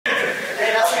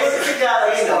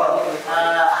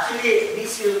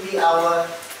this will be our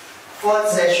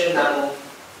 4th session ng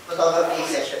photography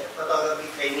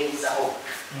training sa home.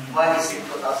 One is in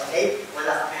 2008.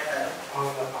 Wala ka kaya tanong?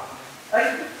 Wala pa.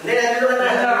 Ay! Hindi, nandun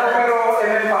na. Wala ako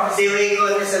pero pa. Si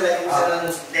Waco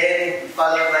then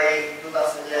followed by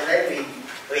 2011 with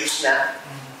Rich na.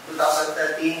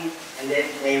 2013 and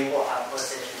then ngayon po ang 4th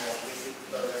session ng basic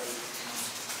photography.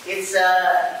 It's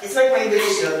my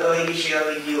privilege to really share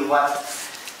with you what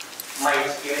my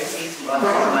experience is, what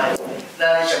my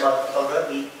knowledge about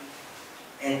photography.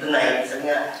 And tonight, sabi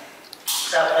nga,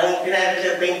 ang pinahirap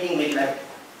sa painting with light.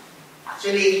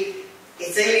 Actually,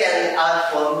 it's really an art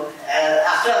form.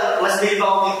 Actually, mas bilib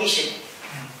ako kay Kish.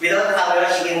 Without camera,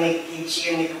 she can make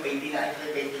a painting,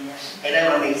 actually painting niya. And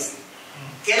I'm amazed.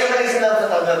 Kaya naman nagsimula ang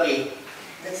photography.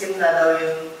 Nagsimula daw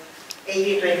yung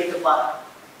 1822 pa.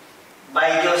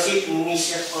 By Joseph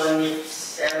Nicephorus.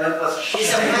 He's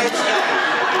a French guy.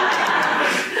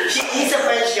 He's a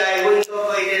French guy who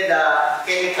incorporated the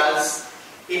chemicals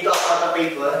into a photo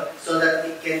paper so that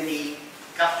it can be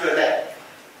captured light.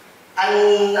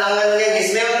 Ang ano yan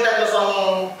is, meron tatlo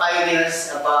pang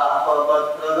pioneers about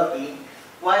photography.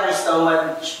 One is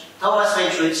Thomas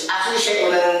Venturich. Actually, siya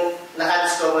unang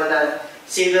nakadiscover ng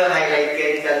silver highlight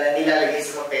chemical na nilalagay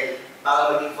sa papel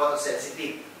para maging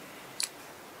photosensitive.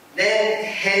 Then,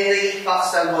 Henry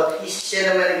Fox Talbot,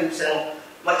 siya naman naging isang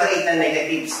mag-create ng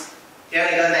negatives.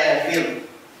 Kaya nagkaroon tayo ng film.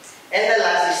 And the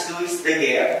last is Louis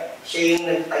Daguerre. Siya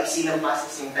yung nagpaiksi ng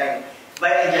processing time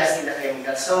by adjusting the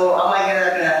chemical. So, ang mga ganun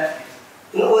natin na,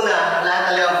 noong una,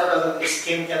 lahat talaga ang photography is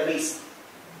chemical-based.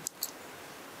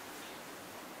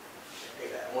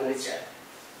 Teka, umulit siya.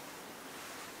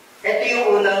 Ito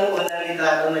yung unang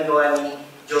litrato na gawa ni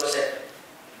Joseph.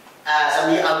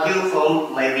 Sabi niya, a view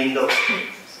from my window.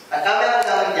 Ang camera na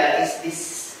gamit niya is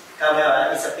this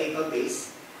camera is a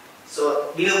paper-based.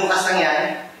 So, binubukas lang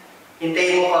yan.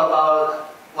 Hintayin mo pa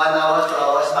about 1 hour, 2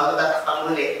 hours bago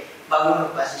tatakpang ulit, bago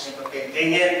mag-process yung papel.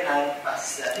 Ganyan ang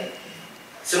process natin.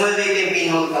 Sumunod dito yung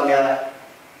pinhole camera.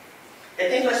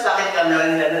 Ito yung mas pocket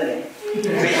camera nila nun eh.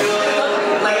 Medyo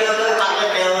mahirap na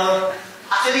pocket pero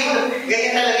actually,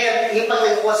 ganyan talaga yan. Yung pag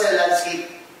nagkuha sa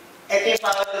landscape, ito yung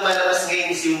parang lumalabas ngayon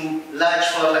is yung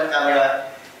large format camera.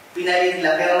 Pinalit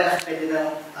lang, pero nakapwede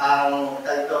ng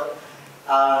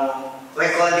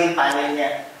recording panel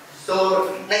niya. So,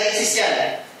 nag-exist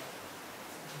yan.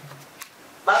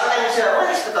 Bakit tayo siya, what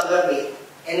is photography?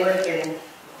 Anyone can...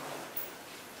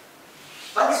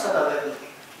 What is photography?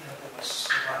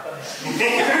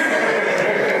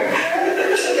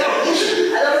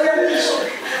 Alam mo yung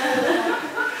Ish?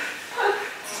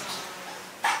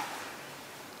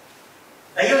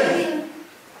 Ayun.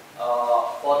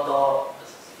 Photo,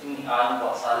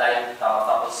 sa live,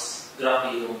 tapos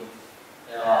graphy yung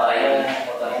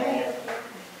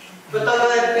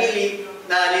photography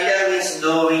na nila means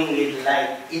drawing with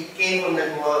light. It came from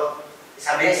the word,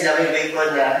 sabi yung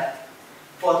record na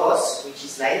photos, which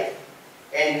is light,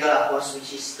 and graphos,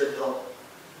 which is to draw.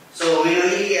 So we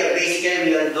really,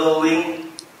 basically, we are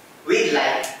drawing with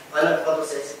light on a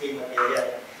photosensitive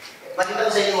material. Pakita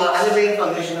ko sa inyo mga, ano ba yung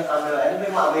function ng camera? Ano ba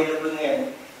yung mga available ngayon?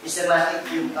 Systematic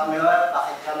yung camera,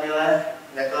 pocket camera,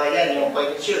 nagawa yan, yung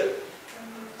point and shoot.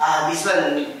 This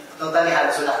one, totally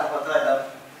halos wala ka photo, no?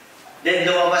 Then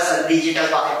lumabas ang digital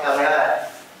pocket camera.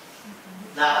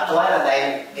 Nakakatuwa na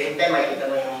dahil anytime makikita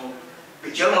mo yung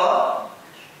picture mo.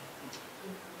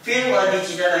 Film or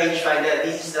digital rangefinder,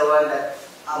 this is the one that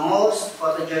most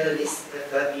photojournalists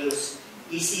prefer to use.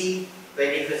 Easy,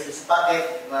 pwede ko sa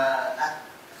pocket,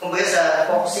 kumbaga sa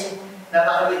focusing,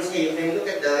 napakabilis niya. You can look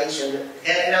at the range.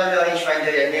 Kaya tinawag the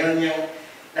rangefinder yan, meron niyang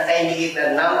naka-indicate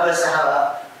na number sa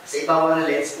hawak, sa ibabaw ng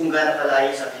lens kung gaano kalayo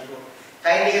sa tipo.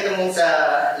 Kaya hindi ka tumingin sa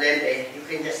lens you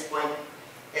can just point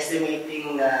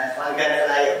estimating na kung gaano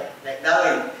kalayo. Like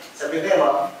Darwin, sabi ko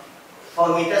mo,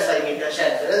 4 meters, 5 meters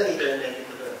yan. So, ilan meter yung lens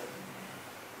ito doon?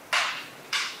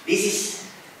 This is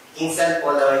instant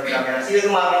Polaroid camera. Sino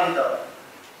gumamit nito?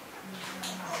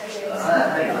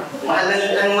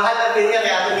 Ang mahal ng pin niya,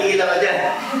 kaya tumigil ako dyan.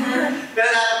 Pero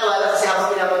nakakatawa lang kasi ako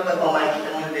pinapagpag mo, makikita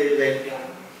mo yung developing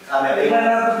camera. Ang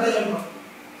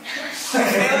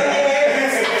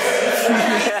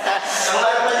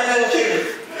mahal pa din ng chill.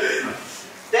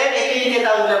 Then, ito yung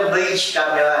tinatawag ng bridge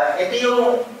camera. Ito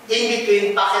yung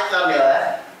in-between pocket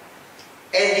camera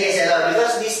and DSLR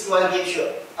because this one gives you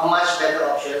a much better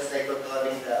options like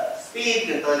controlling the speed,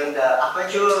 controlling the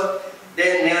aperture,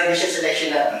 then meron din siya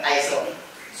selection na ISO.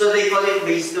 So they call it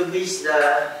bridge to bridge the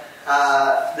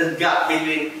gap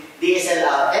between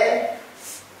DSLR and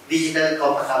digital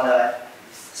compact camera.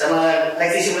 Sa mga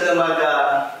nagsisimula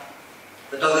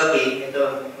mag-photography,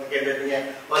 ito, maganda din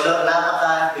yan. Although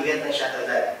napaka-bigat ng shutter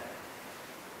light.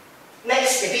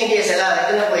 15 DSLR,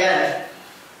 ito na po yan.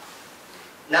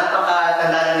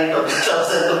 Napakatanda na nito,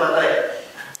 2002 pa to eh.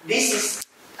 This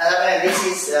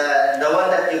is the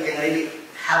one that you can really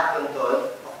have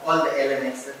control of all the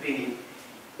elements that we need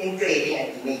in creating an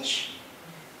image.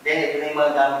 Then ito na yung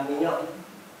mga gamit ninyo.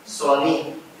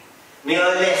 Sony.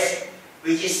 Mirrorless.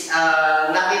 Which is,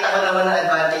 nakita ko naman ng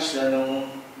advantage no, nung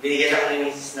binigyan ako ni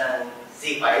Mrs. ng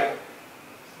Z5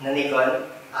 na Nikon.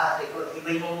 Iba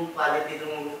yung quality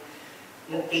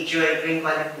ng picture, iba yung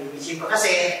quality ng image.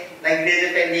 Kasi,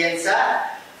 nagde-depende yan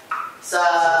sa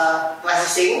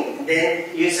processing,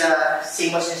 then yung sa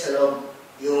CMOS niya sa loob,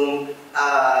 yung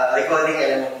recording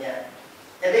element niya.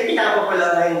 And then,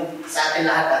 pinaka-popular ngayon sa atin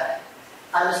lahat,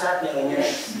 halos lahat meron yan.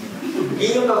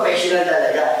 Yun yung professional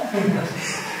talaga.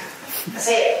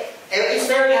 Kasi, it's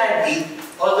very handy,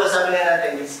 although sabi na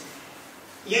natin is,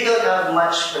 you don't have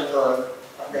much control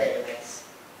of the elements.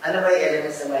 Ano ba yung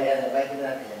elements na may yan? Bakit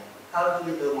natin yan? How do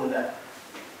we do muna?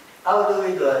 How do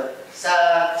we do it?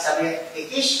 Sabi kay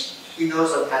Kish, he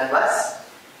does on canvas,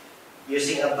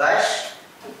 using a brush,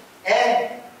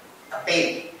 and a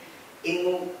paint.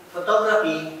 In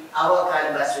photography, our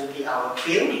canvas will be our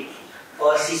film,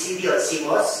 or CCD or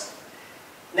CMOS.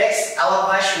 Next,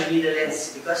 our brush will be the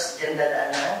lens, because dyan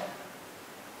dadaan na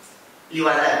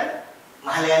liwanag.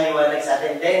 Mahalagang liwanag sa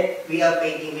atin. Then, we are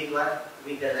painting with what?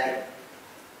 With the light.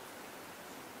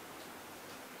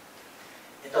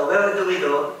 Ito, where do we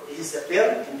do? This is the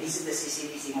film, and this is the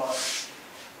CCD CMOS.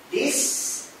 This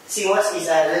CMOS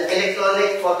is an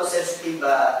electronic photosensitive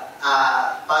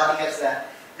particles na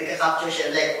nagka-capture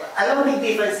siya. Like, anong big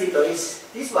difference dito is,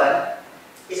 this one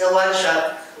is a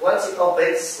one-shot. Once it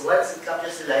opens, once it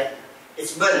captures the light,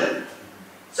 it's burned.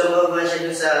 So, mag-burn siya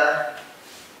dun sa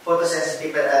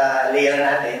photosensitive layer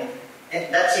natin.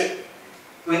 And that's it.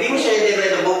 Kung hindi mo siya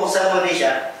i-develop, bubuksan mo din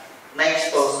siya,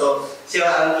 na-expose. So, sira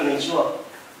ang image mo.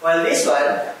 While this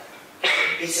one,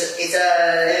 it's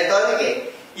electronic eh.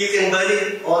 You can burn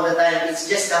it all the time. It's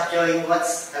just capturing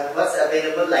what's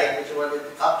available light that you wanted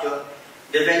to capture,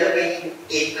 developing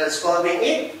it, transforming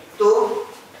it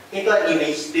into an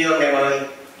image to your memory.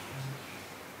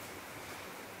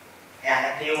 Ayan,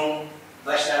 ito yung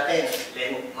brush natin,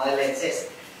 mga lenses.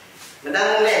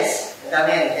 Madaming lens, madami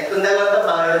yan. Itong dalawang ito,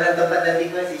 mga dapat na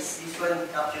difference is this one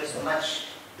captures so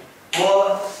much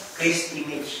more crisp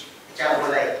image at saka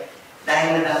kulay.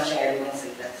 Dahil madami siyang elements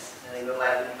sa glass na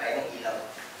nagmamagnify ng ilaw.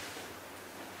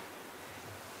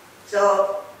 So,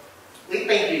 we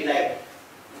paint with light.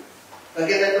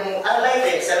 Maganda itong, ang light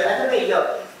eh, sabi natin may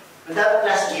ilaw. Madaming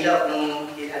klaseng ilaw kung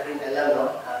hindi natin alam, no?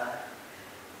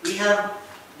 We have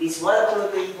this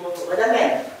 1, 2, 3, 4, madami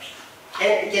yan.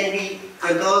 And it can be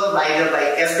controlled either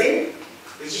by Kelvin,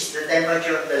 which is the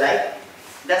temperature of the light.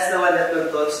 That's the one that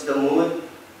controls the mood.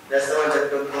 That's the one that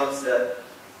controls the...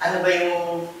 Ano ba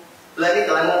yung... Tulad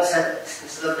ito, anong sa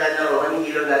loob natin o anong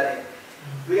ilaw natin?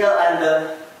 We are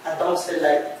under a tungsten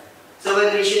light. So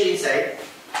when we shoot inside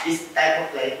this type of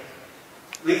light,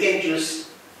 we can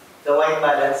choose the white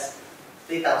balance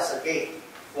 3000K.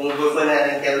 Kung gusto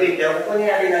natin Kelvin, pero kung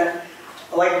natin ang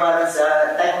white balance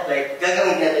sa type of light,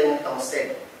 gagawin natin ng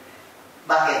tungsten.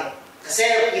 Bakit? Kasi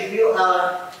if you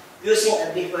are using a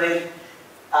different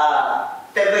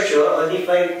temperature or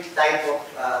different type of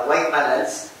white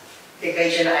balance, kaya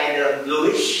siya na either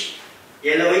bluish,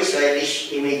 yellowish, reddish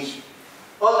image.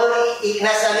 Although,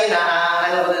 nasa rin na,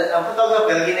 ang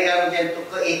photographer, ginagamit yan to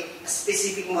create a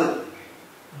specific mood.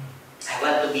 I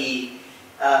want to be,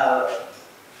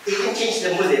 you can change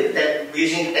the mood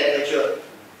using the temperature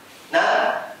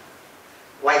na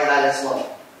white balance mo.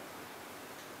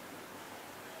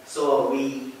 So,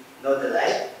 we know the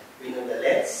light, we know the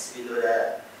lens, we know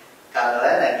the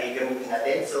camera na gagamitin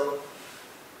natin. So,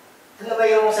 ano ba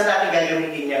yung saan natin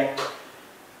gagamitin yung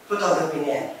photography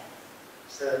niya?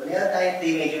 So, meron tayong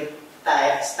 3 major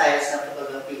styles ng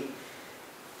photography.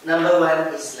 Number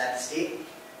 1 is landscape.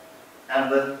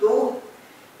 Number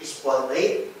 2 is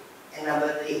portrait. And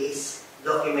number 3 is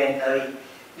documentary.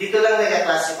 Dito lang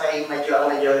nag-classify ang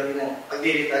majority ng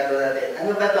pagdilitrato natin.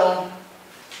 Ano ba itong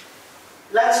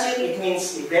landscape? It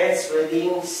means events,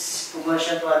 weddings,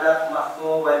 commercial product,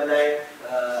 macro, wildlife,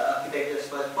 architecture,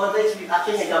 sport. Portraits,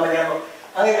 actually nagkamali ako.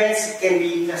 Ang events can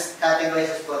be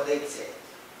categorized as portraits.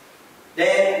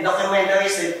 Then,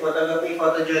 documentaries, photography,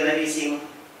 photojournalism,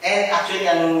 and actually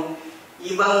ang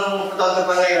ibang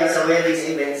photographer ngayon sa weddings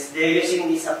events, they're using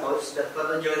this approach, the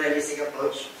photojournalistic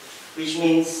approach, which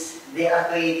means they are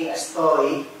creating a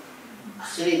story.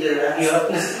 Actually, doon ang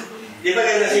hirap na. Di ba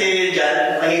gano'n si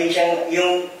John? Mahilig siyang,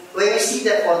 when you see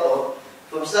that photo,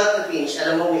 from start to finish,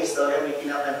 alam mo may story, may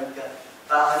pinapanood ka.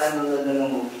 Baka nanonood na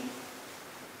ng movie.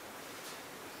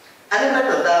 Ano ba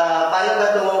ito?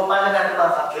 Paano natin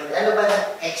ma-factor? Ano ba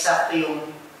exact yung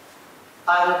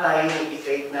paano tayo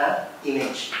i-create na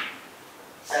image?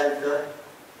 Sabi ko,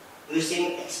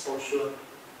 using exposure.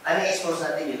 Ano expose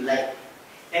natin? Yung light.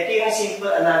 Ito yung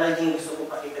simple analogy yung gusto ko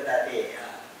pakita dati.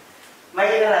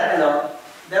 Makikita natin, no?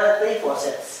 There are 3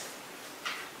 faucets.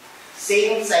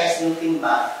 Same size ng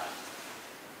timba.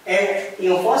 And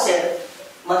yung faucet,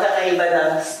 magkakaiba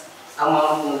ng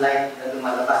amount ng light na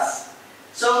lumalabas.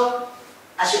 So,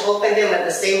 as you open them at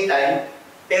the same time,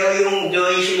 pero yung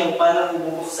duration ng paano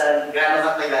bubuksan, gano'ng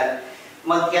katagal,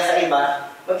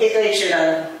 magkakaiba, magkikreate siya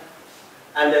ng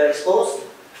underexposed,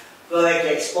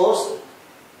 correctly exposed.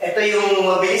 Ito yung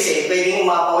mabilis eh, pwedeng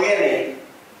umapaw yan eh.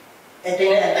 Ito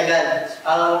yung tagal,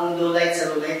 parang low light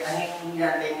sa low light, ano yung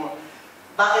hinatay mo?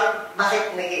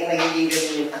 Bakit nagiging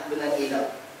ganyan yung takbo ng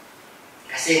ilaw?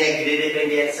 Kasi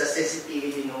nagdidepende yan sa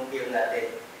sensitivity ng film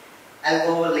natin. I'll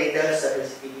go later sa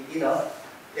sensitivity, no?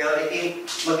 Pero ito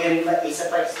maganda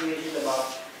isa pa explanation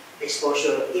about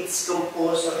exposure. It's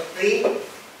composed of 3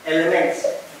 elements.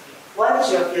 One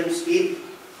is your film speed,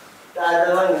 the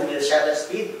other one is the shutter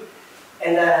speed,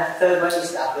 and the third one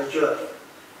is the aperture.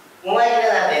 Kung makikita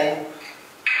natin,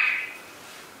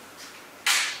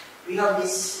 we have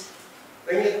this,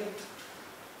 when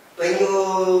you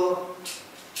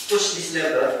push this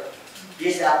lever,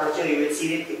 this is the aperture, you will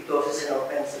see it closes and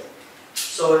opens it.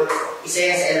 So,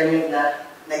 isa yan sa element na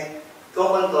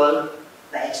nag-control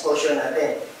na exposure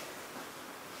natin.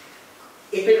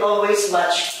 It will always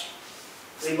match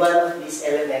with one of these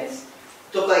elements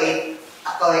to create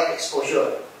a correct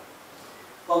exposure.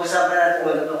 Pag-usapan natin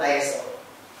muna itong ISO.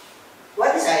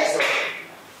 What is ISO?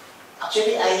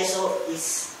 Actually, ISO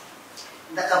is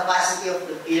the capacity of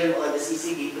the film or the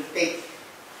CCD to take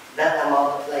that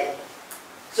amount of light.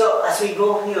 So, as we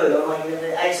go here, no,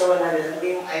 ISO 100,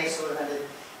 sabi yung ISO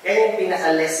 100, yan yung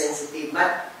pinaka-less sensitive,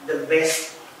 but the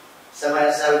best, sabi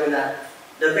ko na,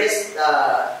 the best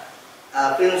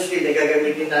film speed na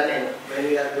gagamitin natin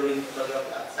when we are doing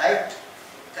photography outside.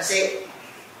 Kasi,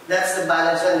 that's the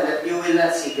balance one, that you will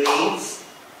not see grains,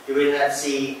 you will not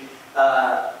see,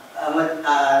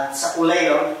 sa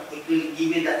kulay, no, it will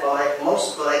give you the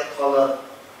most correct color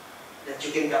that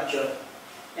you can capture.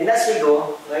 And as we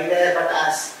go, ngayon na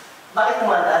pataas. Bakit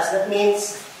tumataas? That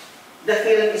means the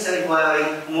film is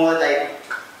requiring more light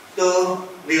to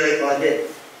be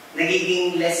recorded.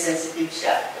 Nagiging less sensitive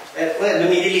siya. Well,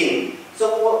 lumidilim.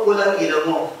 So, kulang ilaw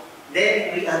mo.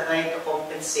 Then, we are trying to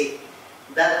compensate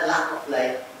that lack of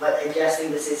light by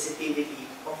adjusting the sensitivity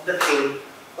of the film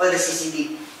or the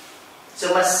CCD.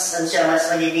 So, mas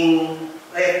magiging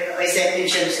receptive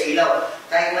siya sa ilaw.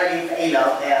 Kahit maliit na ilaw,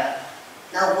 kaya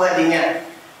nakukuha din niya.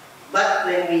 But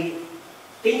when we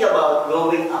think about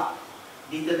going up,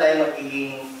 dito tayo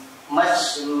magiging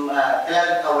much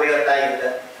aware tayo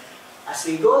that as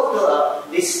we go to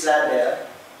this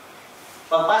ladder,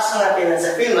 pagpasok natin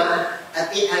sa film at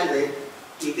 800,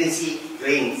 you can see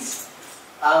grains.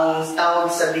 Ang tawag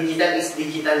sa digital is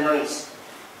digital noise.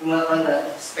 Yung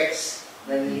mga specs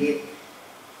na liit.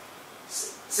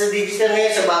 Sa digital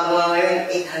ngayon, sa bago ngayon,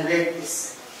 800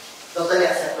 is totally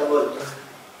acceptable.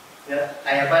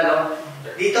 Kaya pa, no?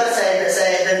 Dito, sa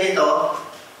edad nito,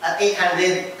 at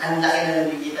 800, ang laki na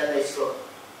ng digital noise ko.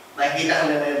 Makikita ko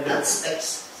na may black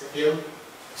specks sa film.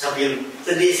 Sa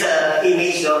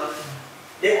image, no?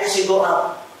 Then, as you go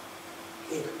up,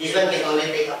 this one can only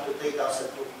take up to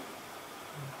 3,002.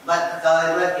 But the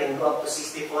current one can go up to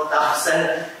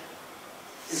 64,000.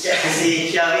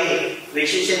 Si Xiaomi,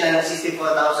 nag-shift siya ng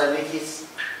 64,000, which is,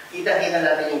 kita-kita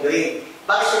natin yung grade.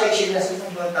 Bakit siya nag-shift ng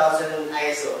 64,000 ng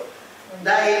ISO?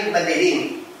 Dahil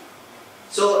madilim.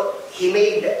 So, he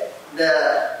made the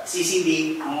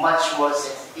CCD much more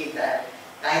sensitive na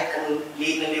kahit anong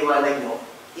liit ng liwanag mo,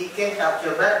 it can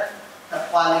capture, but the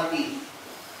quality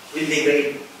will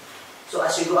degrade. So,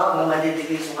 as you go up,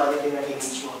 madidegrade yung quality ng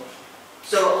image mo.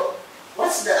 So,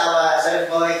 what's the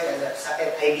self-correct and the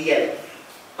second ideal?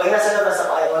 Pag nasa labas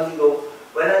ako, I only go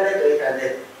 100 to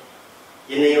 800.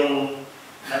 Yun na yung...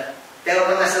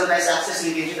 Pero kung nasa tayo sa access,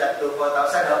 we can shoot up to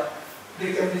 4,000, no?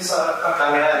 Depende sa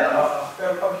camera, no?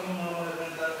 Pero pag yung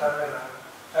magandang camera,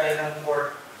 kaya ng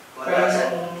 4. Pero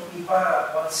yung iba,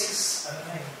 1.6, ano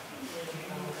na yun?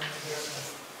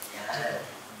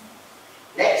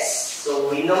 Next,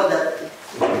 so we know that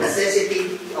the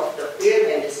sensitivity of the film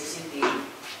and the CCD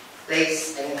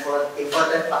plays an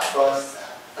important factors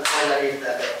pag-analyze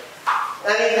natin.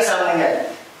 Ano yung kasama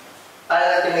niyan? Para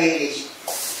natin may-reach.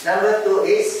 Number 2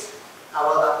 is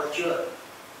our aperture.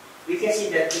 We can see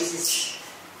that this is,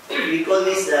 we call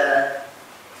this the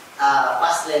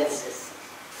fast lenses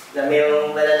na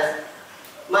mayroong malala.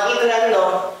 Makita natin,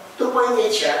 no, 2 2.8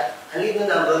 siya, ang liit na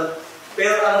number,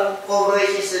 pero ang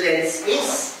coverage sa lens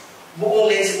is buong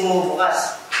lens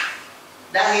bumubukas.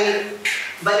 Dahil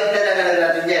balik na lang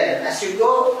natin yan. As you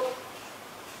go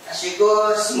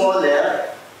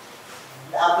smaller,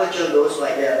 the aperture goes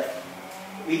wider,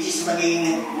 which is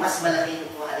magiging mas malaki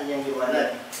yung kuhaan niyang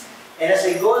liwanag. And as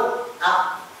we go up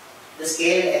the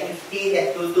scale at 15, at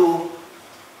 22,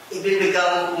 it will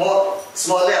become more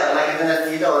smaller. Makikita natin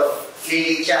dito,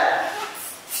 liliit siya.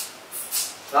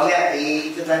 Mamaya,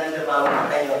 iikot natin ito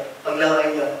pamamakita nyo,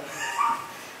 paglawain nyo.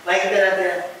 Makikita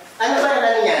natin, ano ba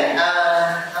natin yan?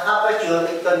 Ang aperture,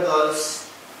 it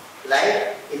controls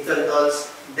light, it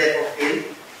controls depth of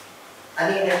field. Ano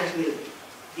yung depth of field?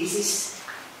 This is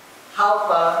how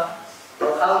far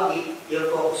or how deep your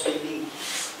focus will be.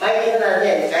 Makikita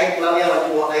natin, kahit mamaya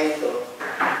magkuha kayo ito,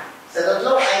 sa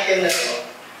tatlong item na ito,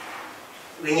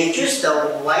 when you choose the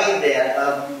wider,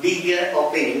 bigger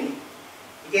opening,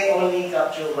 you can only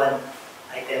capture one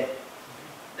item.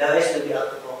 The rest will be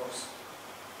out of focus.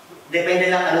 Depende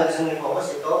lang ano gusto mo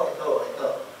i-focus.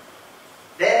 Ito.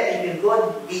 Then, if you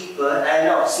go deeper,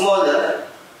 smaller,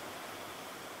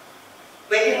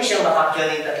 pwede mo siyang makapture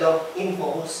yung tatlo in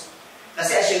focus.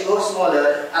 Kasi as you go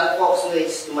smaller, ang focus mo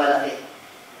is lumalaki.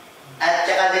 At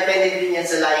saka depende din yan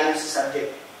sa layo mo sa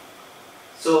subject.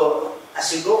 So, as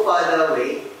you go farther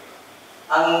away,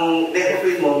 ang depth of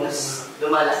field mo, mas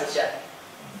lumalaki siya.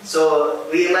 So,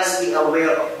 we must be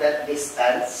aware of that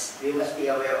distance. We must be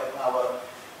aware of our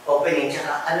opening.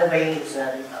 Tsaka, ano ba yung gusto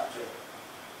natin capture?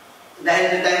 Dahil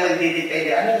doon tayo magdidepende,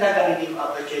 ano gagamitin yung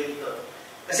aperture dito?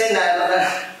 Kasi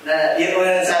yung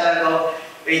unang salang ko,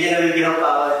 regional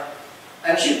power.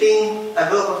 I'm shooting a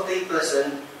group of 3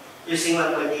 person using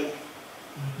 1.8.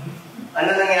 Ano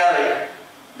nangyari?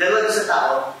 Dalawa sa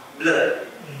tao, blur.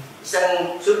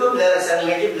 Isang super blur, isang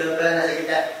medyo blur, pero nasa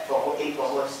kita, in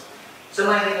focus. So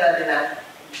makikita natin na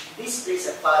this plays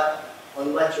a part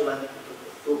on what you want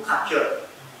to capture.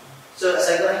 So as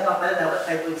I go ahead pala,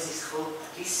 dapat 5.6 ko,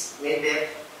 at least may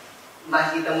depth.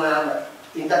 Makikita mo na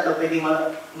yung tatlo pwede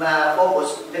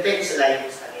ma-focus, depende sa layo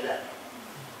sa kanila.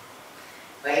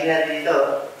 Makikita natin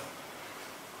dito,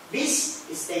 this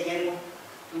is taken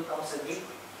 2008.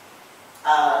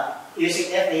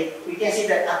 Using F8, we can see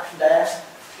that after that,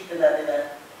 kita natin na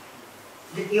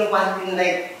yung quantity ng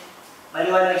light,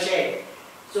 maliwanag siya eh.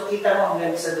 So kita mo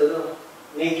hanggang sa dulo,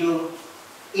 medyo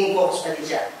in-focus pa din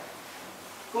siya.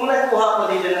 Kung nagkuha ko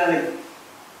dito na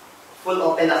full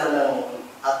open ako ng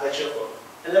aperture ko,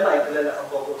 alam mo, ito lang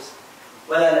nakafocus.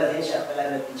 Wala na din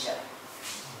siya.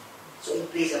 So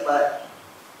it plays a part.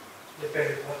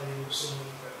 Depende pa rin yung gusto mo.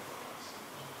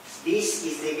 This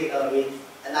is taken out with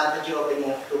an aperture opening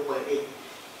of 2.8.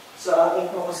 So, ang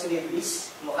in-focus clip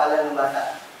is mukha lang ng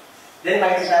bata. Then,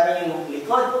 makikita namin yung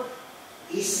likod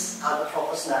is out of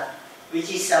focus na,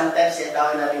 which is sometimes yung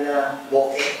tawag natin na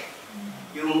bokeh.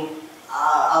 Yung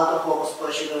out of focus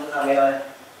portion ng camera.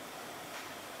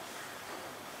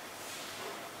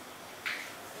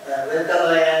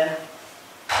 Welcome, Ryan.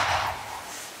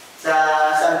 Sa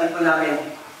sabi po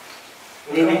namin,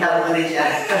 inimita ko rin siya.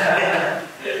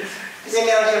 Kasi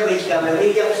meron siya bridge camera.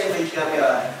 Hindi ako siya bridge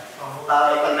camera.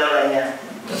 Para ipaglawan niya.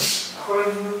 Ako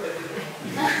rin mo pwede.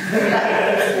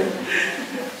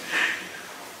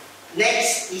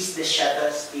 Next is the shutter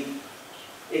speed.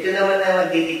 Ito naman na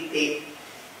mag-dictate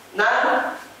na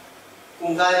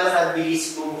kung gaano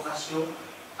kabilis bumukas yung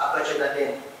aperture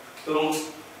natin. Kung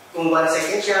 1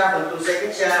 second siya, kung 2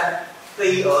 seconds siya,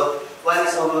 3 or 1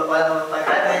 is over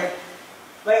 1/500,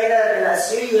 makikita natin na as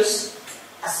you use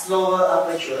a slower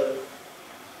aperture,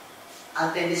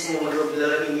 ang tendency na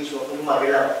mag-blur image mo kung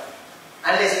magalaw.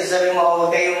 Unless sabi mo,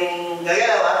 huwag kayong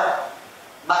gagalaw,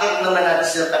 bakit naman natin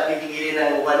sila pagtitigilin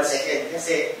ng 1 second?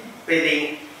 Kasi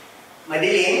pwedeng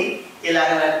madilim,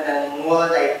 kailangan natin ng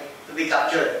more light to be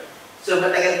captured. So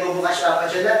matagal bubukas yung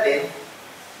aperture natin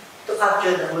to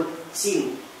capture the whole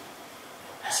scene.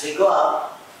 As we go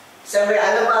up, sabi,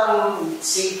 ano ba ang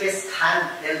safest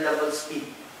handheldable speed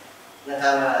ng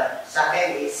camera? Sa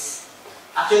akin is,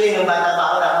 actually, nung bata pa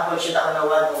ako, nakapag-shoot ako ng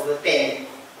 1/10.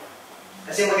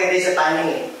 Kasi maganda sa panning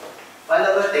eh.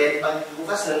 1/10, pag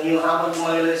bukas nun, yung habang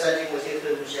gumagalaw sa subject mo,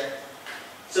 sinutod mo siya.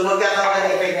 So magkakaroon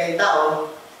ng effect na yung tao,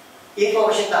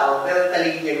 in-focus yung tao, pero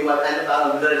taligid niya gumagano pa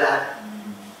ang blur lahat.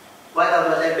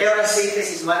 1/10. Pero ang safest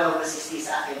is 1/60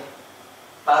 sa akin.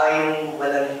 Para yung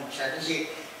walang masyadong shake.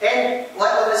 And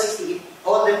 1/60, it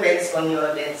all depends on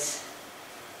your lens.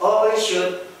 Always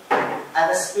shoot at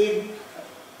a speed,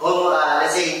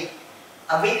 let's say,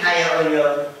 a bit higher on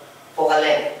your focal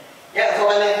length. Yeah,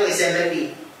 focal length is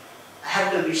 70. I have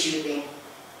to be shooting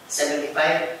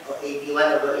 75 or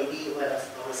 81/80,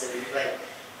 1/75.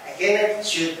 I cannot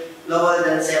shoot lower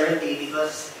than 70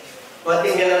 because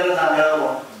konting gano'n ng camera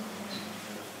mo,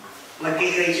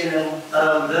 mag-create siya ng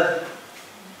blur.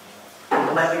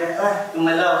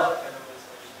 Tumalaw.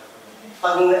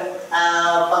 Pag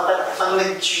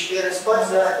nag-shoot yung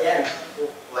response na, yan,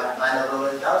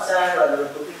 1/1000,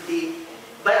 1/250.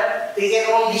 But we can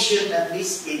only shoot at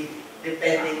this speed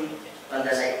depending on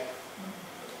the light.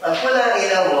 Pag wala ang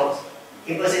ilaw mo,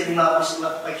 imposible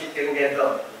makapag-shoot ka ng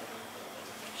ganito.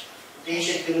 Ito yung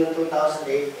shoot ko noong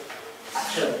 2008.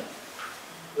 Action.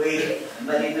 Wait,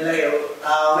 mali na lang yun.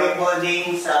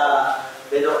 Wakeboarding sa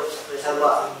bedo, sa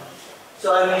baba.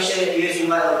 So I'm using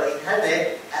my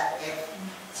 800 at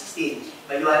F16.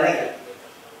 Maliwanag.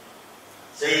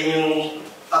 So yun yung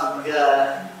pag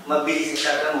mabilis yung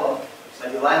shotgun mo,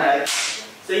 maliwanag.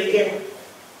 So you can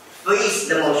freeze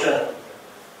the motion.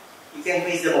 You can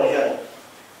freeze the motion.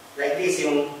 Like this,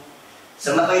 yung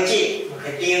sa Makoichi.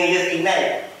 Ito yung youth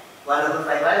ignite.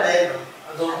 1/500.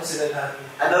 Adult sila natin.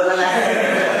 Adult na lang.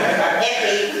 At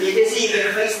F8, you can see, you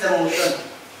can freeze the motion.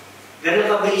 Ganun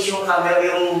pabilis yung camera,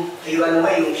 yung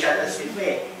shutter speed mo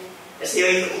eh. Kasi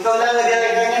ikaw lang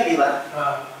nag-ganyan, di ba?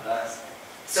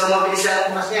 So mabilis lang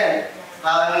ang pumas niyan.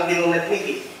 Parang hindi mo nag-make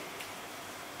it.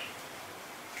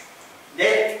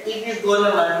 Then, if you go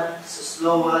naman sa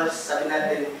slower, sabi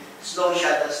natin, slow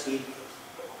shutter speed,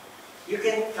 you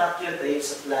can capture the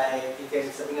rays of light. You can,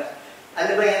 sabi nga,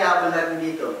 ano ba yung habol natin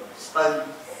dito? Pag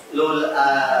low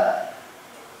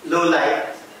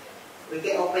light, we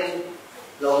can open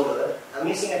longer. I'm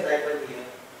using a tripod here.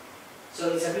 So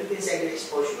it's a 15-second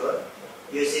exposure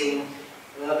using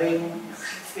yung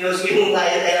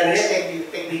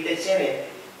techniques yan eh.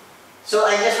 So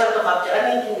I just want to capture,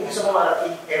 ano yung gusto ko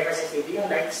ma-emphasize dito,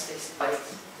 yung light specifies.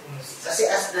 Kasi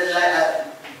as the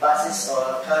buses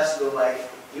or cars go by,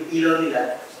 yung ilaw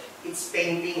nila, it's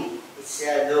painting, it's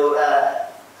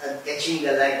catching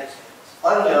the light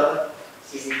on your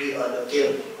CCTV on the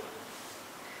film.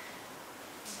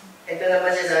 Ito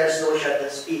naman siya sa slow shutter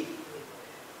speed.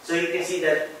 So you can see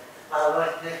that power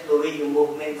na fluid yung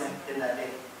movement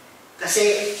natin.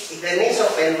 Kasi if the lens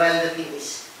open while the thing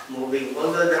is moving,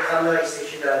 although the camera is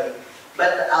stationary,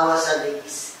 but our subject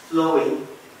is flowing,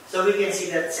 so we can see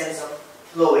that sense of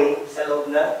flowing sa loob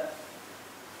na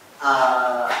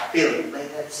film by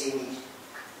that same image.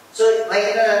 So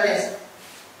makikita natin,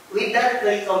 with that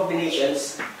three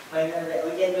combinations, we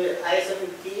can do ISO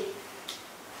 50.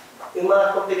 Yung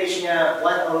mga combination niya,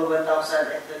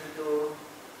 1/1000 at 32.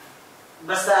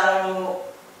 Basta ang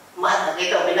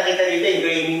pinakita dito yung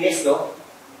graininess, no?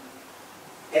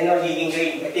 And magiging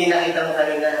grain. Ito yung nakita mo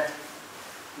kanina.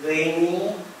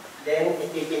 Grainy, then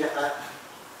ito yung pinaka.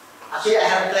 Actually, I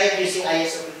have tried using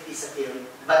ISO 50 sa film,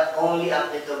 but only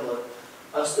applicable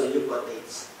on studio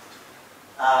footage.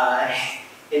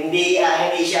 Hindi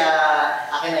siya,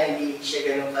 akin na hindi siya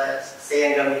ganun pa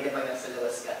sayang gamitin pag nasa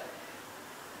labas ka.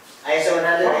 ISO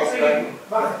 100 is good.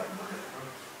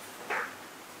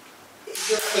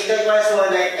 It requires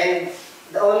more light, and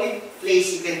the only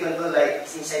place you can control light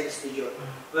is inside the studio,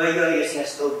 where you are using a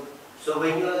stove. So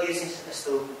when you are using a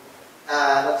stove,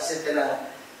 mag-set ka na,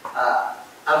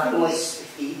 ang mo is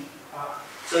 50,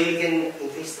 so you can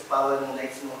increase the power ng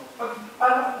lights mo.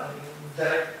 Paano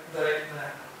direct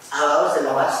na? Sa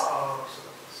labas?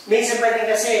 Minsan pwede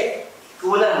kasi,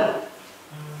 kulang.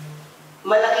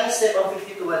 Malaking step ang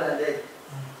 50 to 100.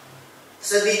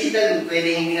 Sa digital,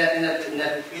 pwede hindi natin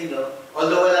na-feel, no?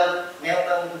 Although meron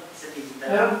pang sa digital.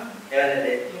 Meron na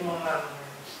din.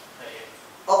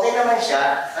 Okay naman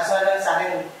siya. Kaso lang sa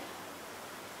akin,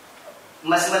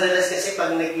 mas madalas kasi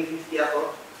pag nag-50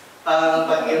 ako,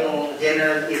 pag yung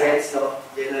general events, no?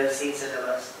 General scenes sa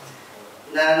labas,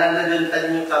 na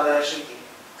nandun yung camera shake.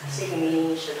 Kasi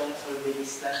hindi siya lang mas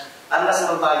mabilis na. Ang mas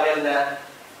mabagal na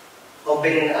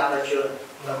opening ng aperture.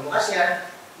 Pagbukas niya,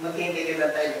 maghihintay ka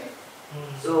ng time.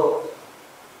 So,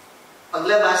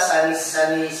 paglabas,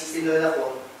 Sunny 16 roll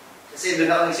ako. Kasi doon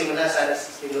ako nagsimula, Sunny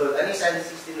 16 roll. Ano yung Sunny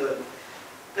 16 roll?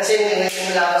 Kasi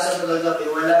nagsimula ako sa photography,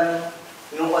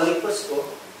 yung Olympus ko,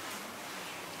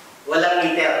 walang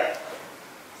meter.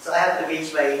 So, I have to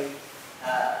gauge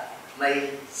my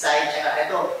side. Tsaka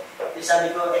ito,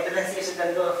 sabi ko, ito lang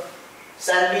sinusundan ko.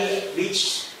 Sunny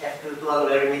Beach,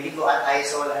 F200, meeting ko at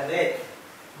ISO 100.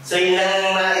 So yun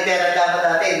lang mga itera dapat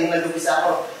natin, nung nag-upisa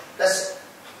ako. Tapos,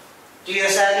 Tuyo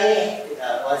Sunny,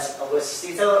 August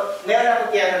 16. So, meron ako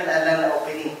kaya na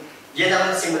opening. Diyan ako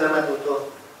nasimula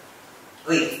matuto.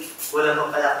 Uy, kulang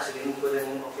pa pala ako sa ganun, kulang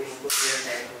yung opening ko.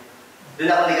 Doon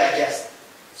ako nag-adjust.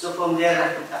 So from there,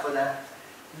 nakita ko na,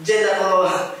 diyan ako,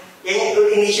 yan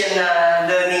yung initial na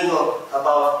learning ko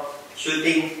about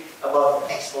shooting, about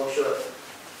exposure.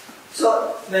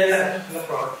 So, Laila, no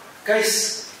problem.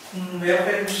 Guys, kung meron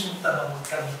kayo gustong tanong,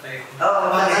 magtanong kayo.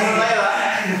 Oo, magtanong kayo ha?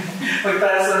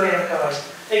 Magtaas lang kayo ng kamay.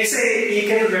 Kasi you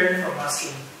can learn from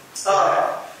asking.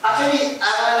 Actually,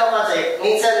 ano kasi,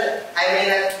 minsan, I may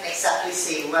not exactly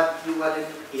say what you wanted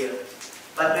to hear.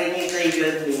 But when you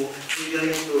trigger me, you're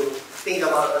going to think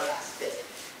about that aspect.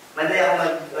 Manday ako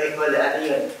mag-recall, ano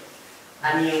yun?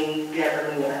 Ano yung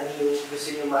tinatanong nyo? Ano yung gusto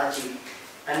nyo ma-achieve?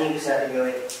 Ano yung gusto natin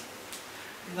gawin?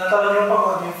 Natanong nyo pa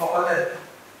kung ano yung focal head.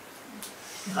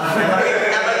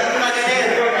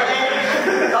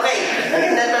 Okay,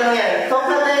 natanong yan.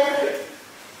 Focal head,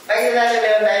 ayun natin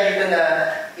meron tayo dito na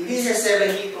this is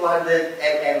 70 to 100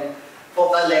 mm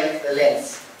focal length the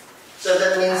lens. So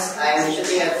that means I'm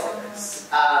shooting at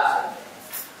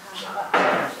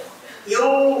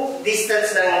yung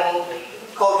distance ng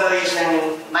coverage ng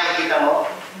makikita mo.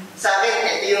 Sa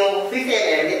akin, ito yung 50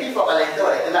 mm, ito yung focal length to.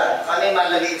 Ito lang. Kung ano yung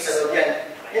malagay sa loob yan?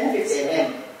 Yan 50 mm.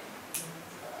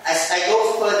 As I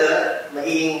go further,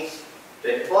 magiging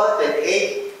 24,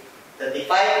 28,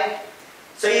 35.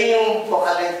 So yun yung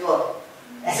focal length ko.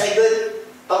 As I go,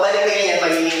 pabalik na ganyan,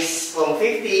 magiging from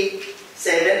 50,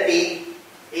 70,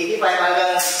 85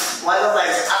 hanggang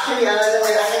 105. Actually, ang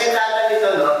nagkakagandaan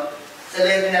dito, no? Sa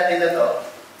lens natin na to,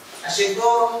 as you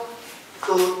go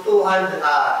to 200,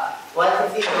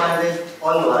 150, 200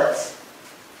 onwards,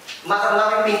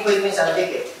 makipinpoint mo yung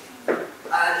subject eh.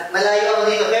 Malayo ako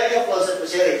dito, pero yung closer to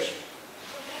zero.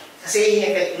 Kasi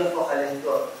yung effect ng focal length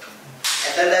ko.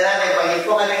 At tanda natin, pag yung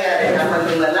focal length natin,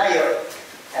 kapag lumalayo,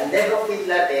 ang depth of field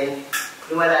natin,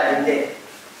 lumalalim din.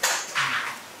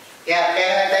 Kaya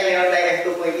nga tayo meron tayo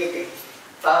 2.8 eh.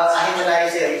 Kahit malayo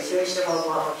zero, na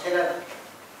makuha ko siya lang.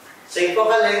 So yung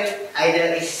focal length,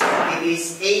 either it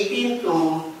is 18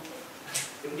 to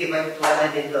 55 to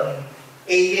 100 dito.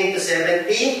 18 to 70.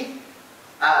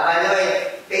 By the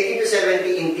way, 18 to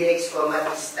 70 in DX format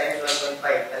is times 1.5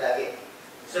 palagi.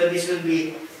 So this will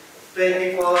be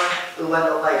 24 to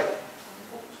 105.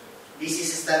 This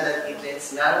is a standard kit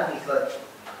lens ng likod.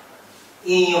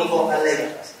 Yun yung focal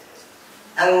length.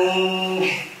 Ang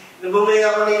nung bumili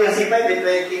ako ng C5,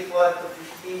 24 to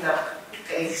 50 na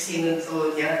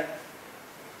kaisinuto niya.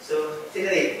 So,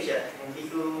 tinrate ko siya. Hindi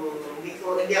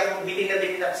ako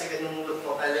bitin na kasi ganung look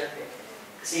focal length eh.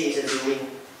 Kasi sa zooming.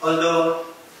 Although,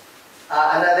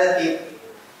 another tip,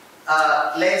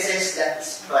 lenses that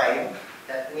is prime,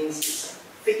 that means it's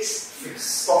fixed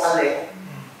focal length.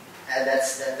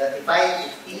 That's the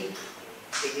 35, 50,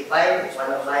 85,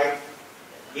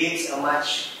 105 gives a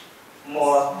much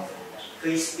more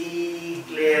crispy,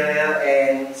 clearer,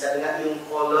 and sabi nga yung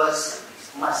colors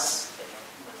mas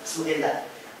maganda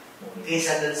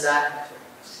kaysa dun sa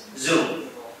zoom.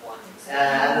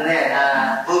 Ano na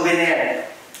yan, proven na yan.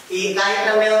 Kahit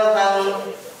na meron kang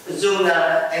zoom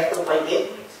na f2.8,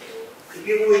 if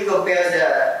you will compare the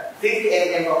 50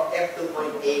 mm of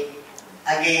f2.8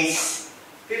 against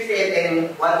 50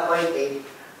 mm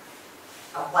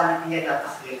 1.8, ang quality niya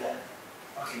napakaganda.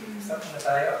 Okay, stop na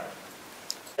tayo.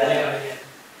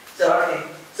 So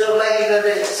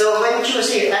when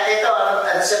choosing, ito,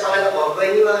 sa pangano ko,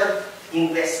 when you are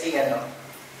investing,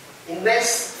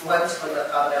 invest once for the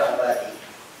camera body,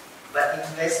 but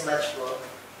invest much more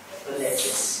on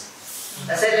lenses.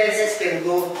 Kasi lenses can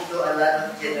go to a lot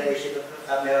of generation of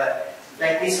camera,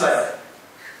 like this one.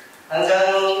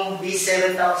 Hanggang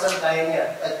B7000 kaya niya,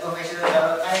 at professional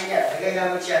camera kaya niya,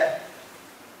 nagagamit siya.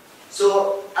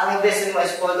 So, ang investment mo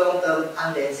is for long term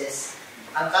ang lenses.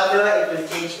 Ang camera, it will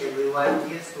change every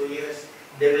 1 year, 2 years.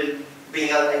 They will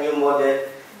bring out a new model.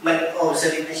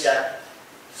 Mag-obsolete na siya.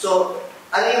 So,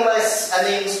 ano yung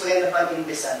spray na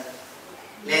pag-investan?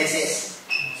 Lenses.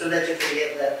 So that you can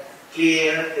get that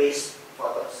clear face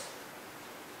photos.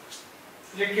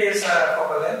 Yung kayo sa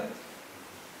focal length?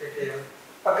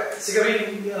 Siguro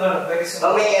yung very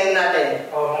simple. Mamaya natin.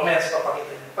 Mamaya sa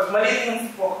papakita niya. Pag maliit yung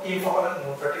focal length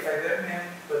mo, 35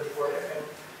 mm, 24 mm,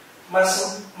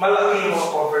 mas malaki yung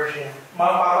coverage niya.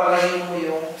 Mapapalagay mo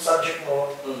yung subject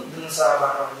mo dun sa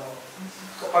background mo.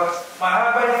 Kapag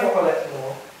mahaba yung focal length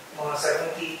mo, mga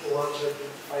 70 to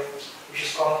 125, which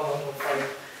is common 1.5,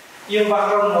 yung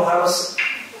background mo halos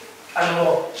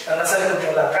nasa likod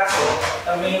mo lang. Kaso,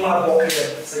 may mga bokeh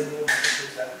yan sa inyo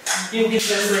makikita. Yung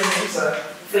difference lang yung sa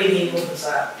framing mo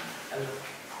sa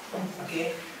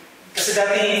okay? Kasi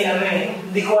dati,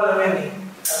 hindi ko alam yan eh.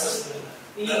 Tapos,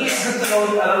 it's good to know,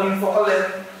 alam mo yung focal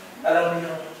length, alam mo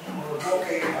yung mga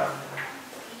bokeh,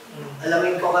 alam mo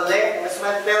yung focal length,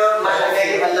 pero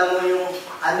malagay, alam mo yung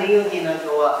ano yung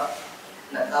ginagawa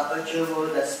ng aperture mo,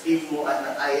 ng speed mo, at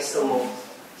ng ISO mo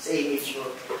sa image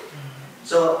mo.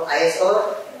 So,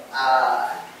 ISO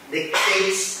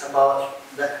dictates about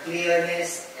the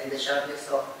clearness and the sharpness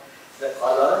of the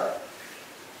color.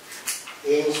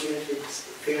 In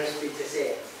film speed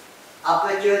kasi,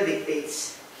 aperture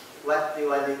dictates what we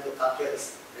wanted to capture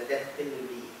is the depth will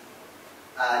be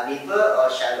deeper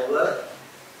or shallower,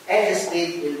 and the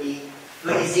speed will be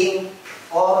freezing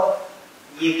or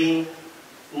giving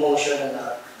motion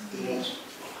on the image.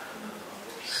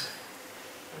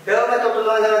 Pero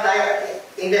matutulungan naman tayo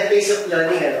in the phase of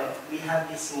learning, we have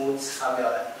this modes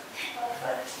camera.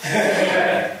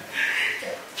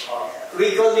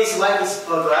 We call this one is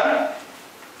program,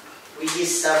 which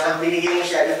is pag binigyan mo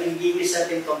siya, it will give you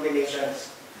certain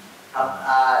combinations.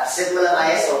 Set mo lang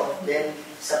ISO, then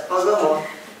sa program mo,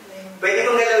 pwede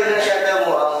mong galawin ng shutter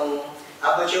mo ang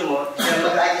aperture mo, then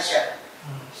mag-adjust siya.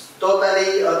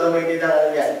 Totally automated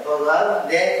na yan. Program,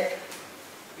 then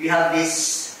we have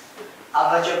this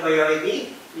aperture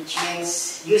priority, which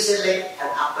means you select an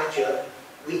aperture,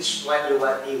 which one you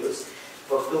want to use.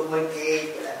 For 2.8,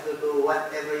 to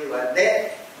whatever you want.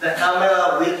 Then, the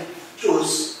camera will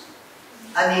choose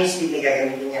ano yung speed na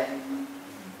gagamitin niya.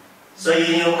 So,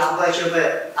 yun yung aperture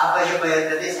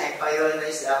priorities. I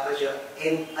prioritize the aperture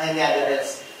and any other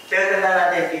else. Pero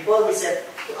tanda natin, before we set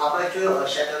to aperture or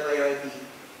shutter priority,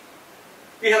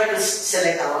 we have to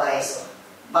select our ISO.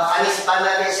 Baka paano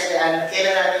natin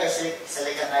kailan natin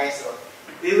select ang ISO?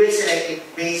 We will select it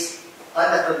based on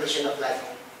the condition of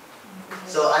lighting.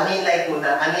 So, ano yung light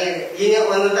muna? Yun yung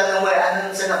unang tanong mo,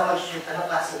 saan ako mag-shoot? Anong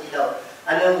klaseng ilaw?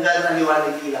 Anong gano'n ang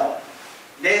liwanag ilaw?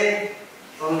 Then,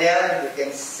 from there, you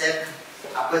can set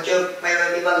aperture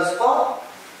priority ba gusto ko?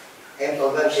 And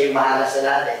program siya yung bahala sa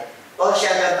lahat. O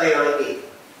shutter priority.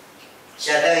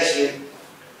 Shutter is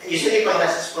usually pag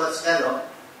nasa sports ka, no?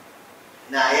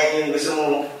 Na yan yung gusto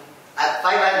mo, at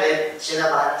 500, siya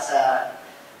na bahala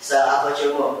sa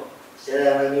aperture mo. Siya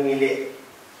na mamimili.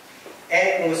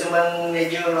 And kung gusto man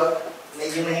medyo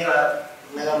mahirap,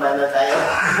 manual tayo.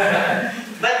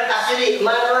 But actually,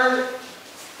 manual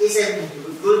is a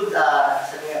good,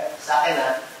 sa akin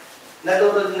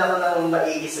natuto din ako ng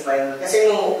maigi sa manual.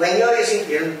 Kasi when you're using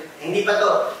film, hindi pa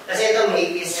to. Kasi ito, may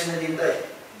APS na din to eh.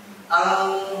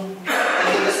 Ang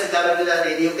gusto na gamit nila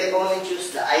natin, you can only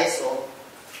choose the ISO.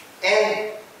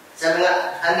 And, sabi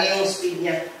nga, ano yung speed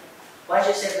niya? Once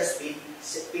you set the speed,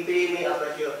 pipiliin mo yung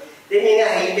aperture. Then yun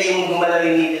nga, hintay mong gumalaw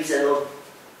yung needle sa loob.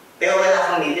 Pero wala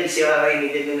akong needle, sira yung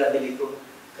needle yung nabili ko.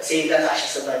 Kasi hindi lang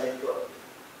kasya sa budget ko.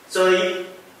 So,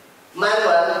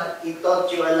 manual, it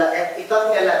taught me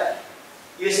a lot.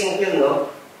 Using film,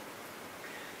 no?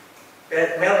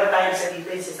 Pero meron pa tayo sa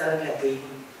dito, isa sa nilagay.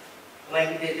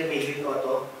 May kita may film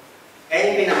auto.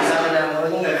 Kaya yung pinakasama namin,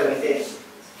 huwag yung gagamitin.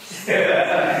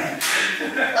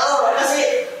 Oo,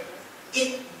 kasi,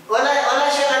 wala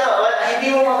siya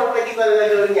hindi mo mapapwede pa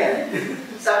gagawin yan.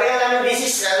 Sabi nga namin, this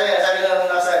is, sabi nga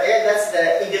nasa, that's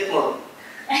the idiot mode.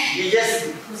 You just,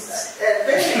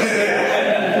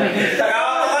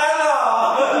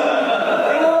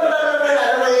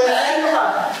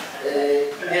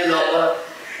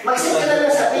 mag-set ka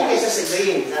lang sa akin kaysa sa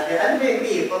green. Sabi, ano ba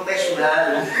yung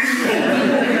professional?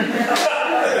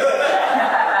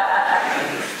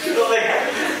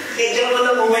 Kaya mo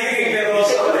na bumigay, pero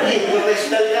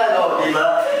professional ka, no? Diba?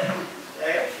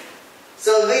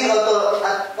 So, doing auto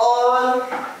at all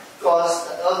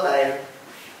cost, at all time,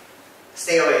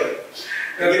 stay away.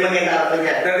 Hindi maganda ako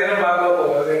niya. Dati nang bago ako,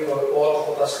 gagawin ko, auto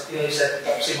ko, tapos tiniset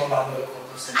up si manual ko.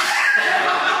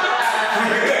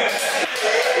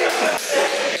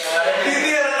 Hindi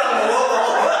na natang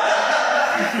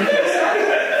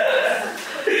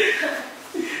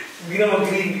hindi na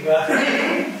mag-green, di ba?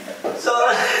 So,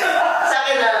 sa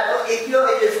akin if you're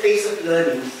in the phase of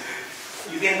learning,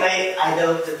 you can buy either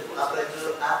of the two,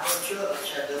 aperture or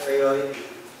shutter priority.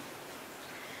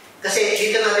 Kasi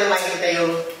dito natin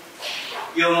makikita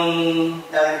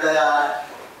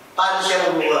paano siya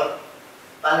magbuwa,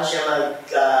 paano siya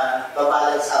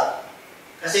mag-balance out.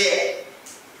 Kasi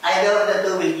either of the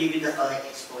two will give you the correct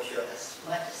exposure as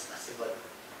much as possible.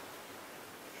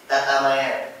 Tatama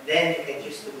yan. Then you can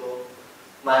choose to go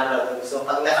manual. So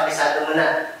pag nakabisado mo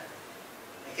na,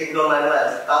 you can go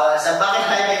manual. Sa bakit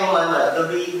tayo may go manual? To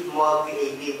be more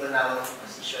creative on our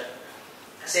position.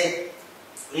 Kasi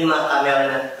may mga camera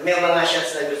na, may mga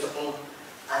shots na gusto kong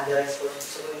underexposed,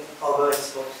 gusto kong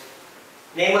overexposed.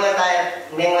 May mga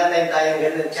time tayong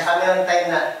ganun. Tsaka may time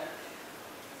na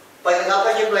pag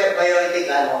nag-aperture priority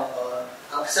ka,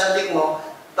 ang subject mo,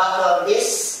 background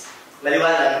is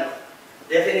maliwanag.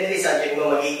 Definitely subject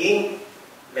mo magiging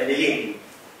madilim.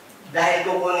 Dahil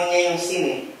kukunin niya yung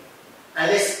scene.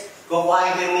 Unless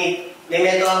kukuhain ko yung may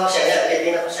meto ako siya,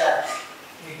 editing ako siya.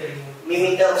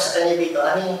 Mimita ako sa kanya dito.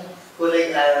 Ano yung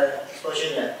kulay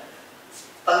exposure niya?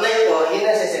 Pag layo ko, yun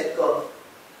ang set ko.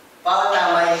 Para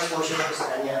tama yung exposure ko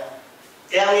sa kanya.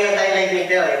 Kaya ngayon tayo light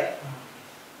meter eh.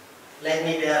 Light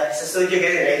meter. Sa studio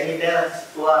kasi light meter.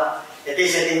 Kuha. Ito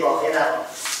yung setting ko. Okay na ako.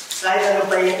 Kahit ano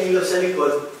pa yung ilo sa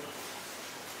likod,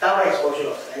 tama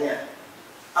exposure ko sa kanya.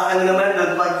 Ang ano naman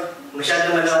doon, pag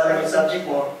masyado malawak yung subject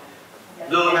mo,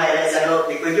 blue na highlight sa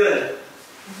likod yun.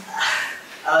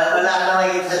 Wala ka na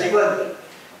makikita sa likod.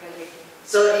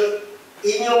 So,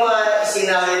 yun yung mga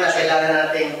scenario na kailangan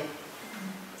natin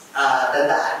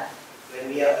tandaan when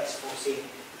we are exposing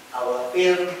our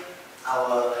film,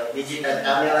 our digital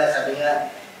camera, sabi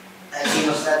nga,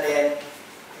 CMOS natin,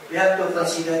 we have to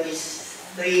consider these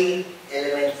 3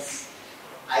 elements.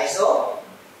 ISO,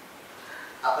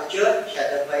 aperture,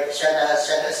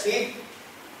 shutter speed,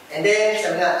 and then,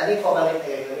 sabi nga, ano yung focal length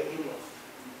na gagawin mo?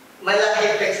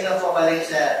 Malaki effects ng focal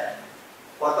length sa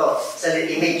photo, sa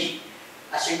image.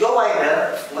 As you go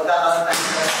wider, magkakaroon tayo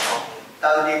ng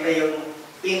tawag dito yung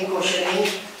pin cushioning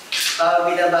para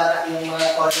binabata yung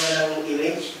mga corner ng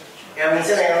image. Kaya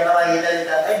minsan na yung nakakita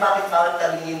nila, ay bakit bawat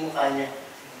tabingin yung mukha niya?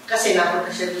 Kasi napunta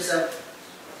siya doon sa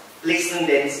place ng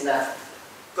lens na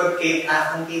concave,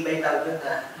 kung tibay tawag doon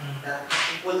na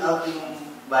pull out yung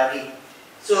body.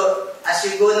 So, as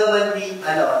you go naman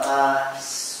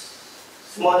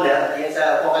smaller, yun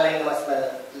sa focal length mas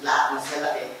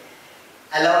malaki.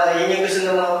 Alam mo, yun yung gusto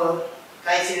naman ko,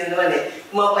 kahit sino naman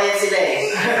kumapayat sila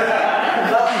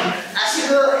As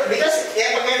you go, because,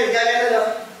 pag kayo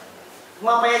gagano,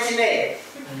 kumapayat sila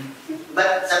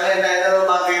But, sabi nga tayo,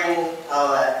 bago yung,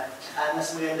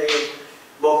 mas maganda yung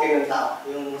bokeh ng tao,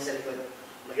 yung sa likod.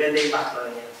 Maganda yung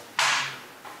background niya.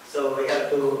 So, we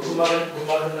have to... Gumagano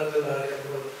lang talaga.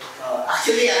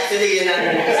 Actually, yun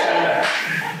ang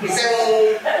isang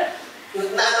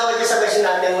nakatawa dyan sa question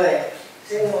natin mo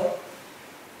Kasi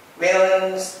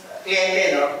mayroong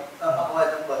kliyente,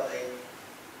 papakuha ng photo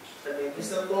sabi,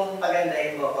 gusto kong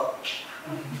pagandahin mo ako.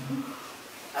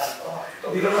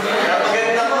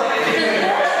 Paganda ko.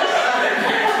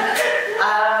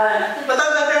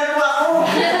 Patagdagan ko ako.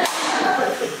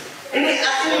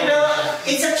 Actually,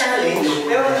 it's a challenge.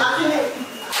 Pero actually,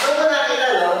 kung ko nakita,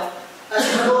 as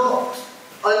you go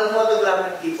on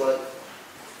photographic people,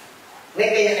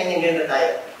 may kanya-kanyang ganda tayo.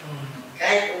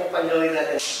 Kahit kung pag-gawin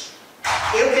natin.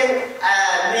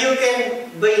 You can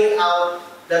bring out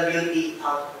the beauty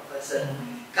out of a person.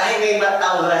 Kahit may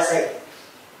matang rasa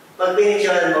Pag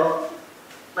pinicturean mo,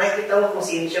 makikita mo kung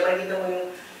sino siya, makikita mo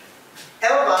yung...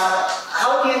 Ewan ba,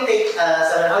 how do you take an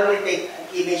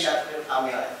image of your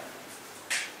camera?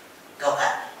 Go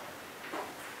ka.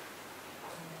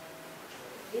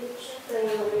 Siyempre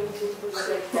yung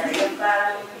maganda, yung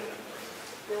parang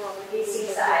yung gising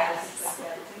sa eyes.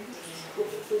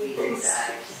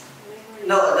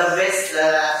 No, the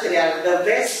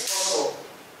best photo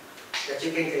that you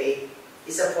can create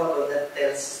is a photo that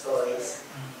tells stories.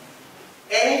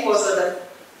 Any photo that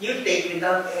you take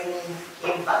without any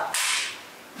impact.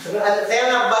 Kaya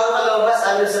nga, bago ka lumabas,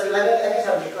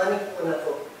 sabi ko, ano yung kuna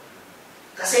ko?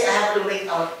 Kasi I have to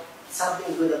make out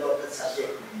something good about that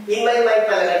subject. In my mind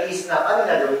pala, nag-iisip na, paano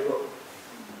gagawin ko?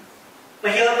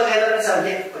 Mahirap pag-hanap ng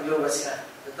subject pag lumabas ka.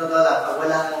 Totoo lang, pag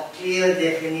wala kang clear,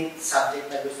 definite subject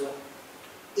na gusto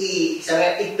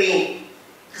i-paint.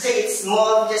 Kasi it's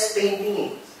more just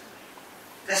painting.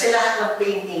 Kasi lahat ng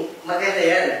painting, maganda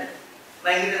yan.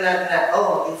 Makikita natin na,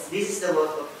 this is the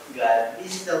work of God,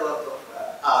 this is the work of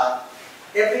art.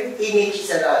 Every image is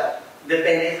an art,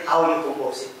 depending how you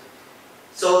compose it.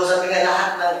 So, sabi nga,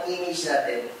 lahat ng image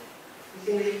natin, you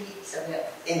can really,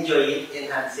 enjoy it,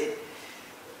 enhance it.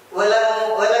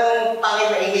 Walang pangit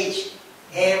na image.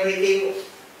 Everything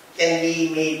can be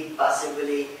made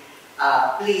possibly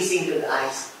pleasing to the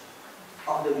eyes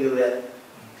of the viewer.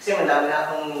 Kasi madami na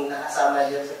akong nakasama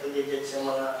dyan sa pag-judge ng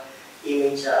mga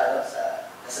image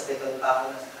nasa petong pa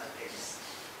ako nasa characters.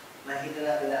 Makikita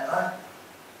natin na,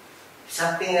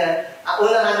 something na,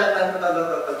 unang hanap ng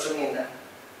photographer pag tumingin na,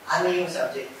 ano yung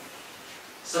subject?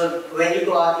 So, when you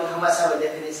go out, you must have a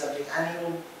definite subject. Ano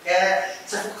yung, kaya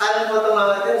sa kanan po itong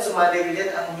mga natin, sumali bilan,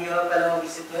 ang hirap pala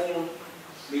mag-isip nun, yung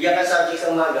bigyan ka subject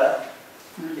sa umaga,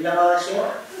 ilang oras siya?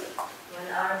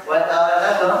 1 hour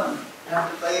lang, no?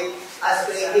 As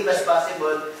creative as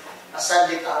possible, a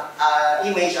subject,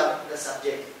 image of the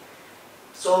subject.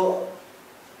 So,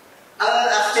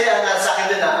 actually, ang sa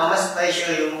akin doon mas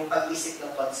pressure yung pag-isip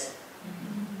ng concept.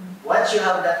 Once you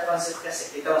have that concept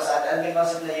kasi, ito sa atin, may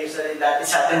concept na usually dati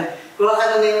sa atin, kuha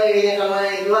ka nung ganyan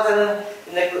kamay, kuha ka nung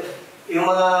yung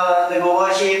mga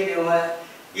nag-worship, yun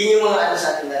yung mga ano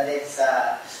sa atin dati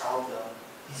sa home.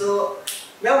 So,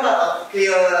 meron ka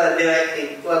clear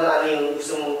directive kung ano yung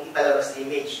gusto mong ipalabas na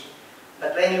image.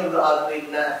 But when you go out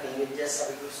with nothing, you just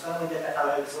sabi, gusto mo dyan na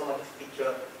kami, gusto mo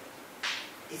mag-picture.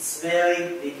 It's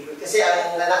very difficult. Kasi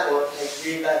ang anak ko,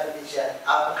 nag-create natin din siya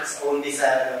out of his own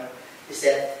desire. He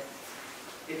said,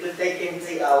 it will take him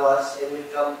 3 hours and will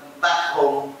come back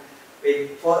home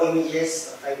with 4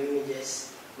 images or 5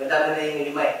 images. Madami na yung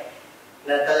lima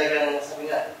na talagang,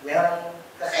 sabi nga, mayroong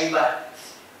kakaiba.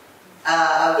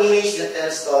 Ang image that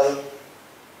tells story.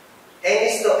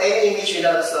 Any image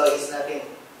without a story is nothing.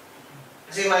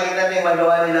 Kasi makikita natin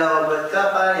magawa nila Robert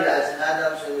Capa, nila Alson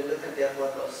Adams, when you look at their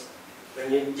photos. When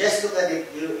you just look at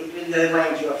it, it will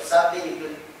remind you of something.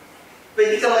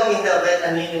 Pwede ka mag-interpret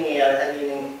ano yung nangyayari, ano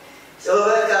yung... So,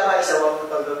 Robert Capa is a war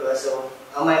photographer. So,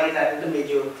 ang makikita natin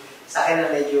medyo, sa akin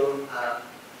na medyo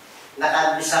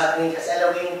nakadisheartening kasi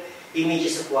alam mo yung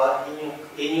images of war, yun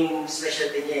yung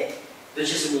specialty niya eh. Doon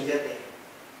siya sumigat eh.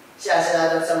 Si Alson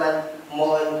Adams naman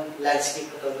more on landscape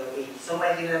photography. So,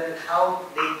 makikita natin how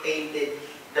they painted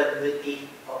the beauty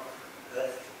of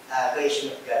the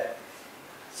creation of God.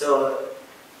 So,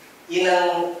 yun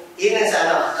ang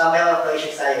sa camera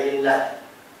operations tayo, yun lang.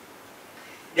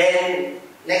 Then,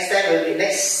 next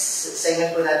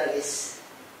segment po natin is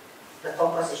the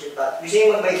composition part. Gusto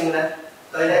nyo mag-break muna?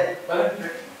 Toilet?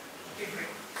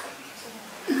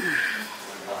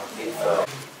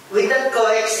 With that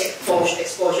correct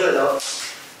exposure, no?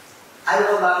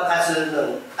 Ano ba ang kasunod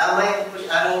nun? Tama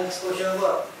yung exposure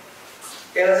mo.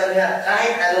 Pero sabi nga,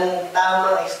 kahit anong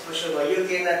tamang exposure mo, you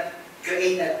cannot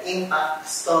create an impact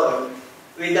story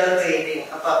without creating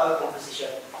a proper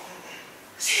composition.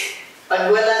 Kasi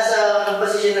pag wala sa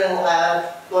composition ng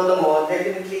photo mo,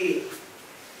 definitely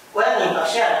walang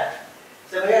impact siya.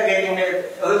 Sabi nga, getting the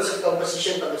rules of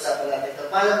composition, pag-usapan natin ito.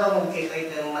 Paano ba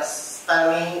mag-create ng mas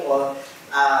stunning or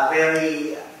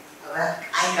very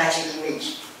eye-catching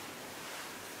image?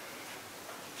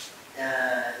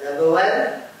 Number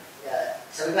one,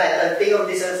 sabi nga, think of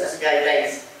these rules as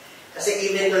guidelines. Kasi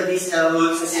even though these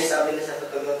rules na sinasabi na sa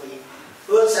photography,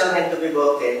 rules are meant to be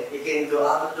broken. You can go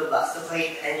out of the box to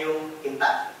create a new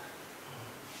impact.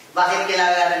 Bakit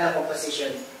kailangan natin ng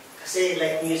composition? Kasi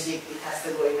like music, it has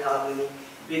to go in harmony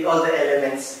with all the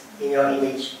elements in your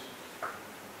image.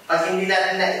 Pag hindi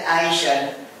natin na-ayos yan,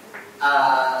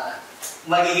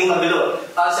 magiging magulo.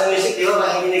 Pag sa music, di ba,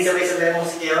 pag hindi nagsabay-sabay ang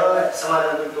musikero,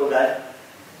 sama ng tugtugan.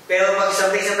 Pero pag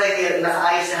sabay-sabay kayo,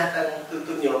 nakaayos lahat ang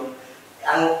tugtog nyo,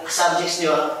 ang subjects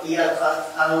nyo,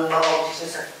 ang mga objects nyo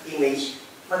sa image,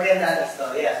 maganda ang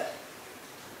istorya.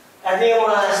 Ano yung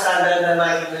mga standard na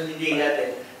makikita natin?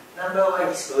 Number one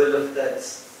is rule of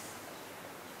thirds.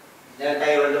 Meron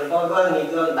tayo rule of foreground,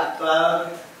 midground,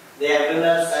 background,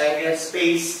 diagonal, triangle,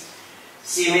 space,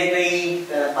 symmetry,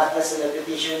 patterns of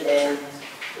repetition, and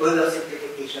rule of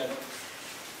simplification.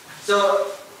 So,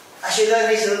 as you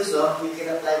learn these rules, you can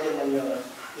apply them on your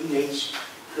image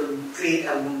to create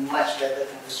a much better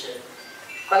composition.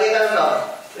 Pakita ko,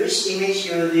 which image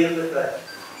do you prefer?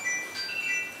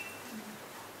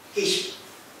 Kish.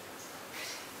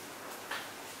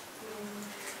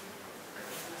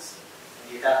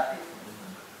 Kita.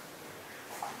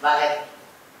 Bakit?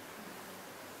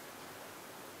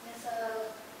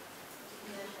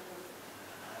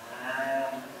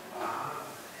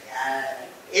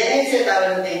 Yan yung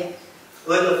sinatawag natin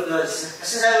rule of thirds.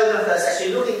 Kasi sa rule of thirds, as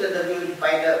you look into the view,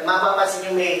 mapapansin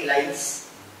yung may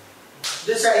lines.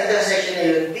 Doon sa intersection na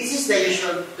yun, this is the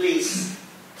usual place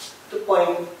to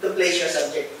place your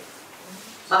subject.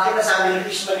 Bakit nasabi yung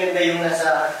fish maganda yung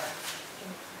nasa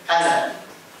kanan?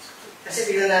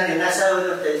 Kasi tignan natin, nasa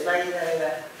rule of thirds, bakit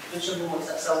na doon siya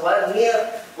bumagsak sa one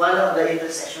of the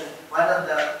intersection, one of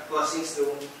the crossings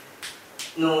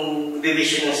nung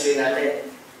division ng screen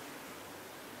natin.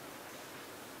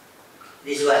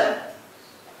 This one.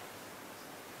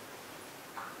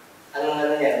 Anong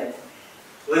ano yan?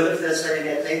 Rule of thirds pa rin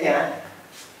yan niya.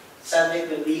 Subject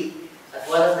will be at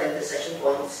one of the intersection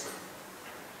points.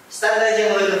 Standard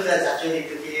yung rule of thirds, actually,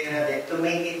 tutuloy natin to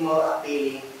make it more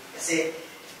appealing. Kasi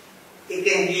it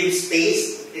can give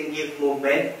space, it can give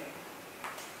movement,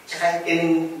 tsaka it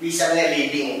can be something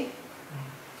leading.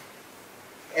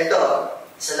 Ito,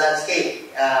 sa landscape,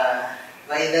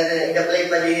 i-apply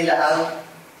pa din nila ang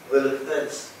rule of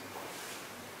thirds.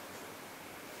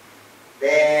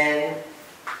 Then,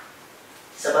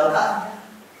 sa bangka,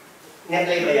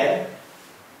 in-apply ba yan?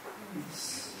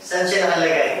 Saan siya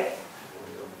nakalagay?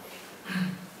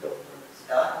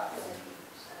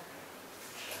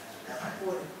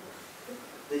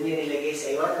 Doon yun nilagay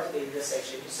sa one of the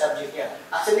intersection, yung subject niya.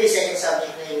 Actually, second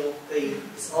subject na yung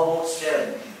 3 is almost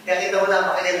there. Kaya kita mo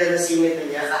napakaganda ng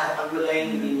symmetry niya, kahit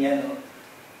pagluloyin din niya, no?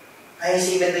 Ay,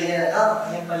 symmetry niya na,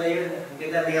 ayan pala yun. Ang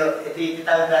ganda mo, ito yung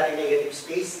tawag natin negative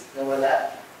space na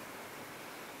wala.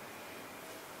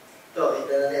 Ito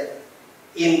na rin.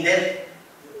 Indent,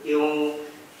 ito yung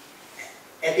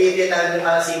tinatawag ng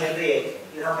mga symmetry eh.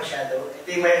 Yung mga shadow. Ito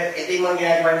yung mga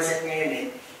ginagawa na set ngayon eh.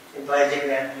 Yung project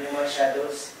na, yung mga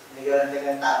shadows, nagawa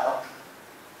natin ng tao.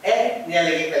 And,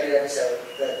 nilalagay pa din natin sa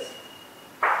orbital.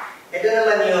 Ito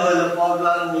naman yung hollow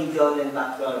foreground, midground, and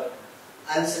background.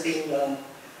 Ano sabihin nyo,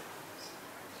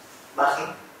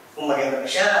 bakit? Kung maganda ba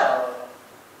siya o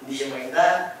hindi siya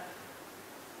maganda?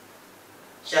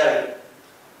 Shari.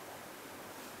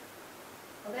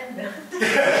 Maganda.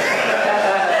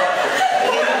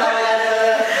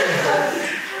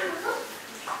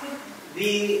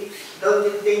 Don't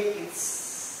you think it's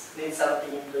needs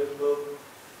something improvable?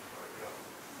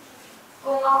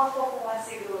 Kung ako po kuha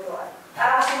siguro,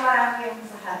 kasi marami yung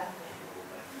sa harap.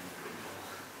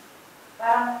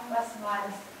 Parang mas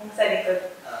malas kung sa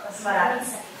likod. Mas marami.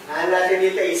 Ang natin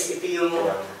dito is ito yung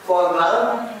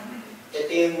foreground,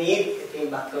 ito yung mid, ito yung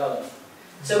background.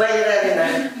 So may natin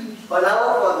na, on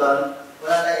our foreground,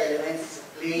 wala tayong elements,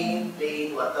 plain,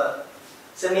 water.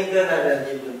 Sa midground na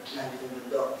nandito yung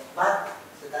mundo. But,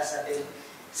 sa taas natin,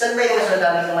 saan ba yung mas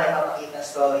madami kong may papakita na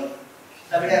story?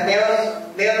 Sabi nga,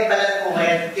 meron pala kung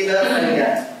kaya, tinanong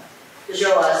niya to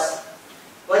show us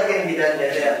what can be done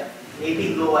better.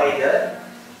 Maybe go wider.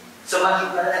 So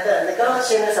makikita na nagkaroon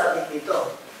siya ng subject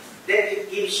dito. Then it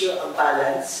gives you a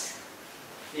balance.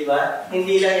 Diba?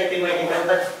 Hindi lang ito yung medical,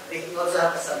 but it also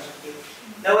have a subjective.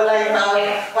 Nawala yung tao,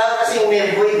 parang kasi yung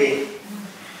may void eh.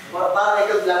 Parang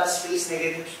ito blank space,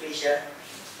 negative space siya.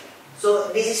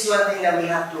 So this is one thing that we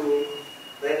have to,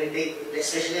 when we take,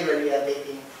 especially when we are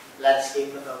taking landscape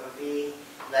photography,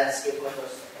 landscape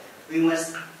photos, we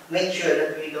must make sure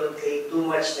that we don't create too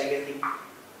much negative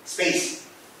space.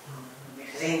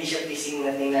 Kasi hindi siya pleasing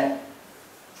na tingnan.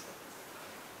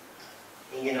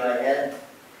 Yung ginawa niya.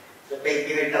 So,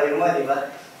 pinagtawin mo, di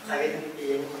ba? Kaya hindi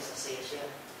pilihan mo, masasaya siya.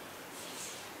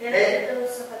 Pero ito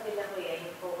sa kapila ko yan,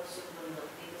 yung focus yung bundok.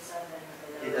 Dito sa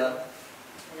dalawa. Dito?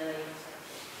 Dalawa yung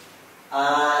subject.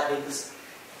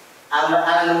 Dito.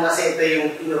 Alam kasi ito yung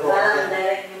pinuhok. Parang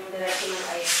direct yung direction ng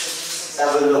eyes ko. Sa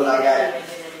bundok agad.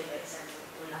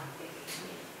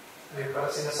 May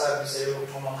parang sinasabi sa'yo,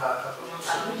 kumangka ka.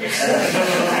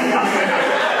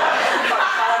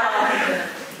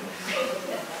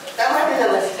 Tama din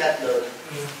naman si Kat doon.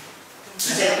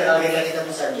 Kasi ito lang yung nakita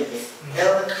mo subject eh.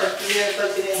 Pero pag pininas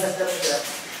na siya,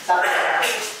 sabi,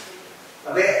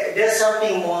 there's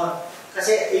something more.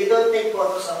 Kasi you don't take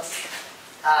photos of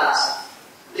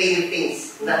plain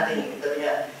things. Nothing. Ito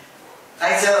niya.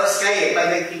 Kahit sa sky eh,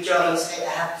 pag nag-picture ako ng sky,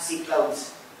 I have to see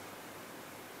clouds.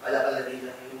 Wala pala dito.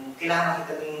 Kailangan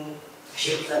makita yung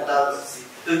shape ng clouds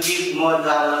to give more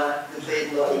drama, to create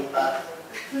more impact.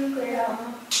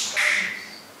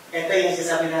 Ito yung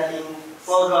sasabi natin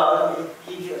foreground,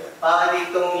 para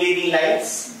ditong leading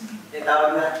lines, yung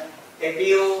tawag na, ito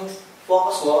yung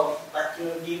focus mo, but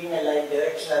you're giving a line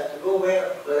direction to go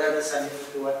wherever something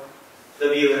you want the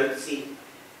viewer to see.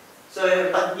 So,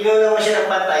 pag ginuna mo siya ng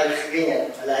pantay, ganyan,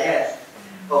 wala yan.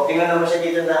 O, ginuna mo siya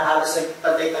dito na halos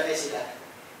nagpantay-pantay sila,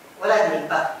 wala din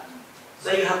impact. So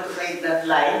you have to create that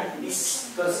line. This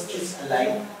constitutes a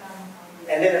line.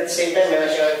 And then at the same time,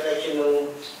 meron siya reflection ng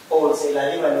pole sa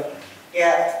ilalim.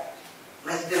 Kaya,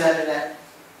 makikita natin na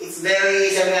it's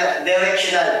very, sabi nga,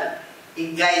 directional.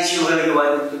 It guides you where you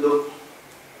want to look.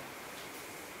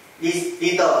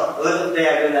 Dito, rule of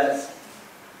diagonals.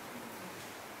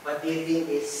 What do you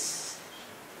think is,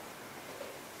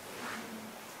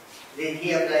 did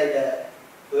he apply the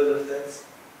rule of thirds?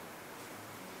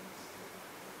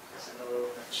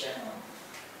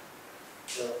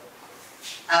 So,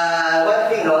 one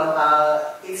thing,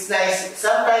 it's nice.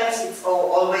 Sometimes it's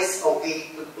always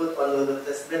okay to put on rule of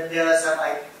thirds, but there are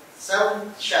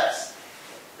some shots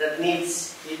that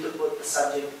needs you to put the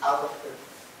subject out of the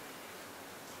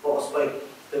focus point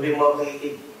to be more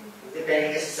creative.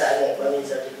 Depending kasi sa ano yung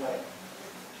subject mo.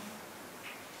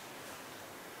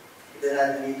 Ito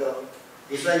natin dito.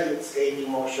 This one is creating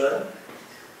motion.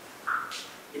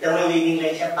 Ito mo yung leading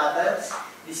line siya, patterns.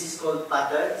 This is called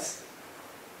patterns.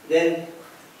 Then,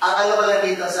 ang ano ko lang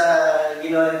dito sa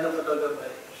ginawa nitong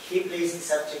photographer, he placed the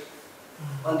subject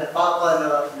on the far corner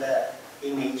of the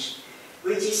image,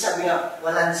 which is, sabi nga,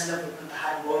 wala na sila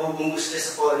pupuntahan mo, gusto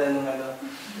sa corner ng ano.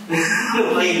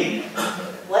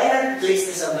 Why not place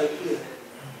the subject here?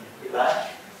 Diba?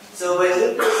 So, when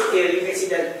you place it here, you can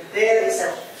see that there is a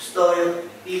story of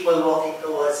people walking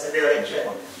towards a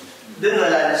direction. Doon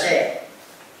wala na siya eh.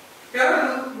 Pero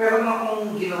meron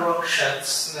akong ginawang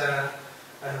shots na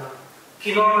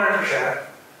kinorner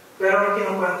siya, Pero ang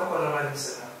kinukwento ko naman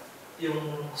isa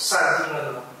yung sad yung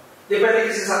ano. Depende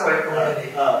kasi sa kwento mo yun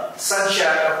eh. Sad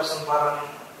siya, tapos ang parang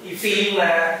i-feeling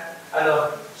na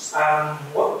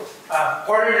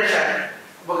corner na siya.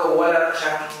 Kumbaga wala na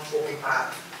siyang pupuntahan.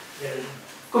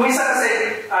 Kuminsan kasi,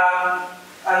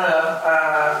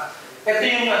 ito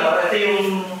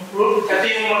yung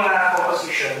mga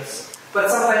compositions. But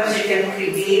sometimes you can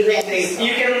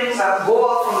go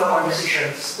out from the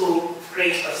compositions to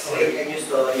create a story.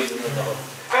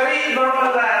 Pero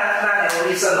normal na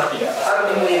reason na you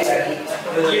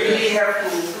really have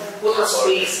to put a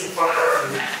space in front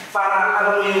of you para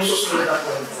alam mo yung susunod na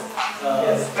kwento.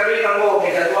 Pero yun ako,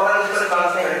 may gagawa ka ng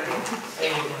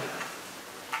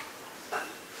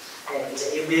sa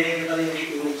yung biring ko yung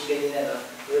image kanina, no?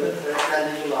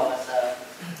 Nandun yung mama sa...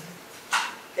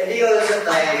 Hindi yung usap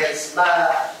tayo, guys.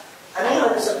 Ano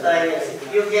yung usap tayo, guys?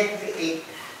 You can create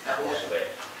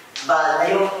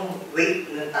yung weight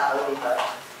ng tao, di ba?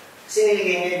 Kasi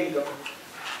niligay niya dito.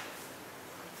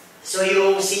 So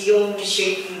yung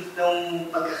shape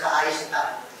ng pagkakaayos ng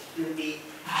tao, it will be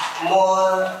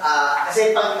more,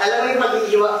 kasi alam mo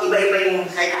yung iba-iba yung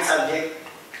type of subject,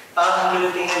 parang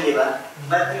hamulutin yun, di ba?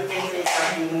 But you can create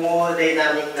something more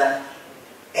dynamic na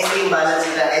ito yung balance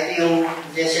nila, ito yung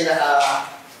dyan siya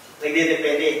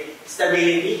nagdedepende.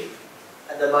 Stability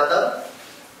at the bottom.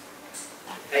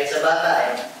 Kahit sa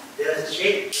bata, there's a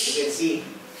shape, you can see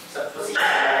sa position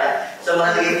ng bata. So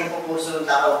mahalaga yung pupuso ng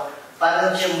tao.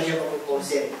 Paano siya mo siya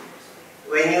pupusin?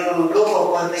 When you go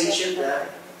for portrait shoot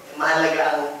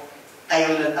mahalaga ang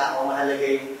tayo ng tao, mahalaga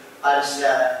yung paano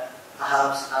sila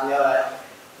kaharap sa camera.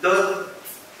 Don't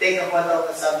take a photo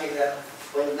of something na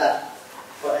point that.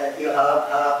 Yung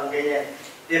harap ng ganyan.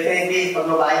 Definitely, pag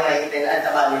babae makikita nila, ang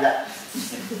taba nila.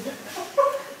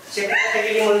 Siyempre,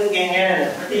 katagilin mo ng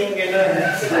ganyan. Pati yung gano'n.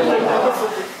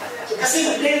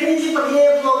 Kasi, definitely, pag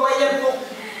ganyan po, bayan po.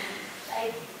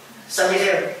 Sabi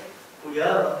niya,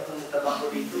 Kuya, bakit ang taba ko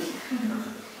dito?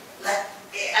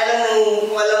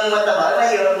 Kung alam mo mataba,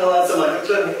 mahirap naman sumagot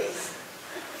yun.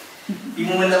 Hindi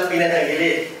mo man lang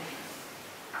pinatagilin.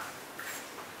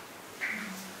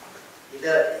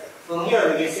 From here,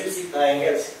 we can still see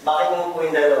triangles. Bakit mo po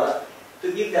yung dalawa? To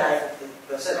give the height of the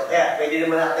person. O kaya, pwede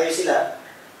naman nakatayo sila.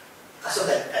 Kaso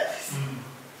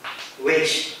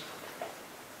wedge.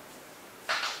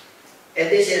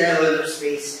 Ito yung sinabol of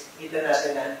space. Kita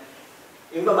natin na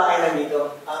yung babae lang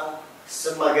dito, ang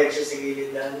sumagad siya sa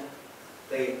gilid ng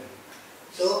frame.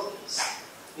 So,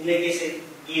 nilagay sa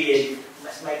gilid,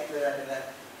 mas makikita natin na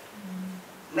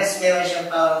mas meron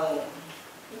siyang pang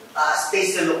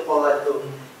space to look forward to.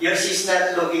 She's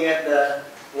not looking at the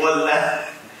wall na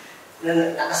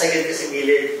nakasagad ka sa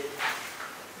gilid.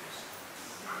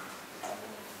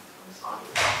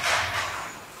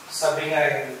 Sabi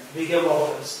nga, bigyan mo ako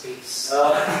ng space.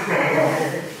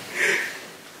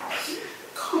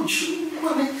 Coach,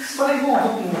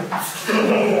 palimugot mo.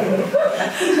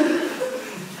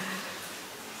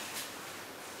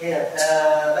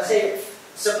 Kasi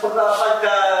sa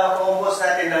pagka-compose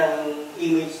natin ng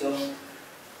image, no,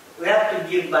 we have to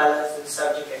give balance to the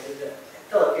subject.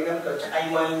 Ito, tignan mo ito. Tsaka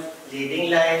yung mga leading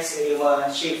lines, yung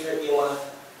mga shapes, yung mga...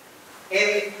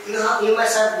 you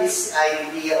must have this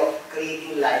idea of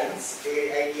creating lines,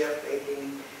 the idea of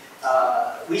creating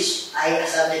which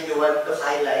subject you want to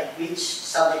highlight, which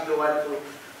subject you want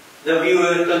the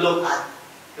viewer to look at.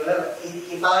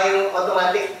 Iba yung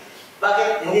automatic.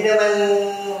 Bakit? Hindi naman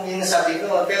yung subject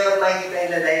mo, pero makikita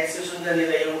nila dahil susundan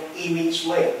nila yung image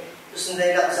mo eh.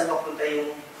 Susundan nila kung saan papunta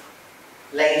yung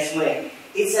lines mo eh.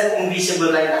 It's an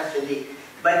invisible line actually.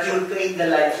 But you create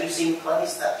the lines using funny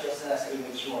structures na nasa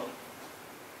image mo.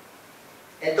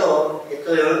 Ito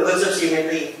yung rules of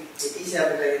symmetry. It is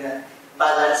sabi na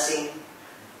balancing.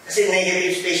 Kasi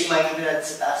negative space makikita natin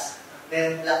sa taas.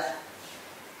 Then black.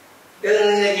 Pero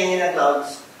nilagyan niya ng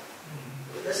clouds.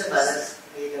 Ito sa balance.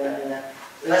 Nakikita natin na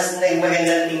mas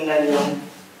magandang tingnan yung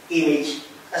image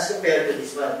as compared to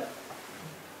this one.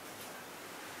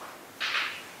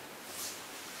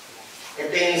 Ito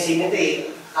yung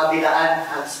symmetry. Kabilaan.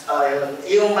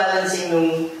 Yung balancing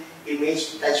ng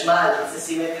image, Taj Mahal, it's a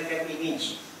symmetrical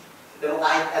image.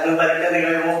 Kahit anong baliktad na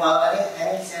gawin mo pa,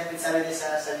 sabi niya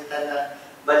sa salita na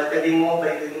baliktadin mo,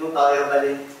 pareho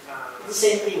balin. It's the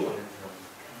same thing.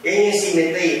 Yan yung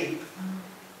symmetry.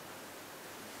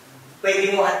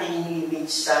 Pwede mo hatiin yung image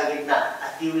sa gitna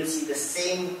at you will see the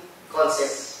same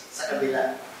concept sa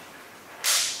kabila.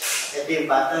 Ito yung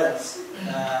patterns.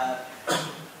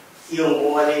 Ito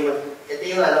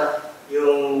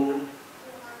yung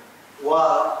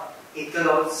wall,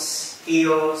 econos,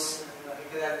 kios,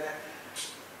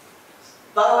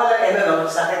 baka wala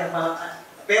sa akin,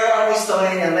 Pero ang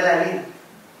istorya niya malalim.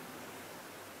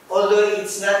 Although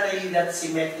it's not really that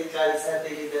symmetrical, it's not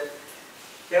really that...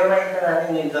 Pero makita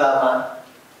natin yung drama,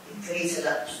 it creates a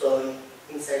lot of story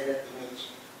inside that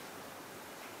image.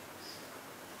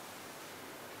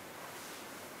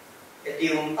 Ito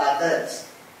yung patterns.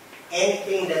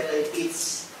 Anything that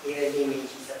repeats in an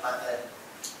image is a pattern.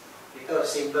 Ito,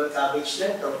 simple cabbage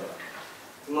lang ito.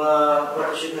 Yung mga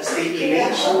photoshoot na still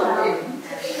image. Cabbage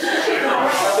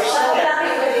lang yan.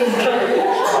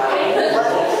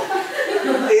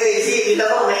 Kita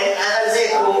mo, may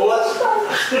say, kumot.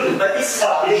 But this is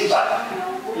cabbage.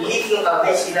 Leaf ng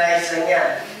cabbage, kinayos lang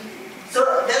yan. So,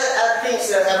 there are things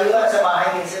na sabi mo sa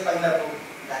bahay minsan pag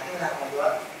dati wala akong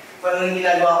magawa. Paano yung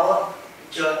ginagawa ko?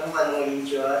 Picture ko, paano yung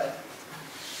picture.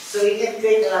 So, we can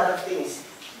create a lot of things.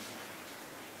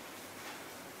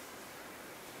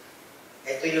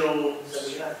 Ito yung,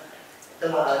 sabi nga,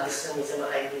 ito mga artist na minsan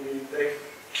maka-deliver.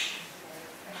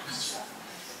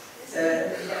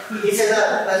 Isa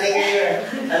na, panay ganyan.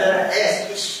 Ano na,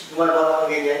 speech, gumagawa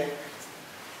ko ganyan.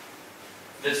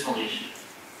 That's Maurice.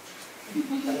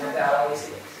 Pag nag-aaway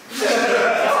sila.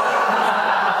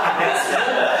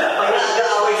 Pag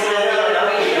nag-aaway sila na,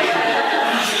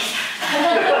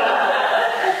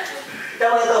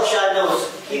 ito, shadows.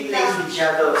 Keep playing with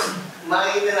shadows.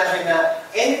 Makikita natin na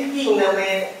anything na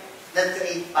may that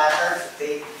create patterns,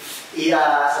 create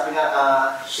sabi nga,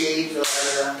 shapes o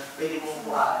ano na, pwede mong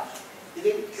buhaan. You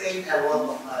can create a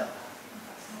world of art.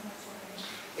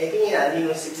 Ito nga,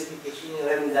 yung simplification, yung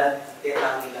remnant,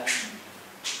 tinatang nila.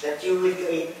 That you will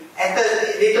create. Ito,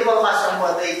 dito papasok ang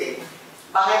portrait eh.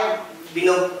 Bakit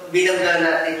binabla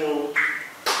natin yung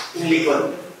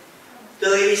likod? To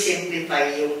really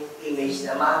simplify yung image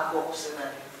na makapokus na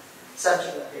natin.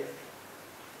 Subject natin.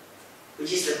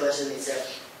 Which is the person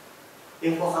itself.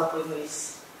 Yung focal point mo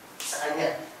is sa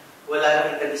kanya. Wala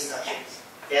nang inter-distractions.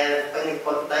 Kaya pag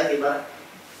nag-photo tayo, di ba?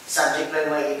 Subject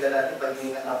na makikita natin pag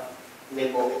may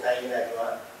bokeh tayo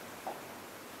ginagawa.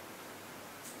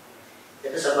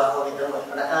 Ito sa bako kita mo.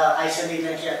 Naka-isolate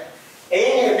lang siya. Eh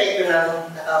yun yung effect na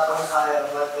nakapangkaya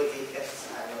 1.8 kasi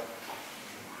sa ano.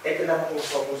 Ito lang yung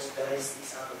focus. The rest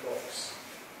is out of focus.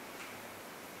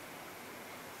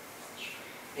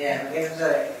 Yeah, okay,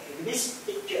 sorry. If this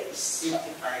picture is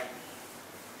simplified,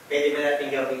 pwede ba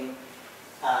natin gawing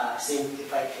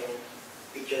simplified yung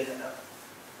picture na ito?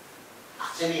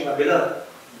 Actually, mabilog.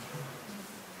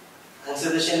 Ang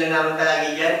solusyon lang naman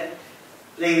palagi dyan,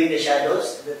 play with the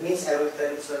shadows. That means I will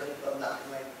turn this one into a black and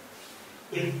white.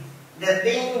 If the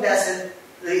thing doesn't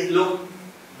look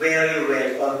very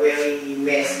well or very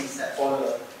messy sa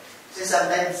color, so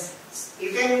sometimes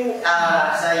you can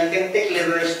take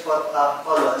leverage for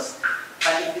colors,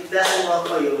 but if it doesn't work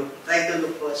for you, try to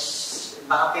look for,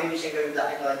 baka pwede siya gawin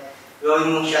black and white,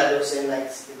 gawin mong shadows and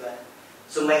lights, diba?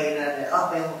 So may natin,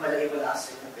 pwede mo pala ibang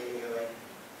aspect na pwede gawin.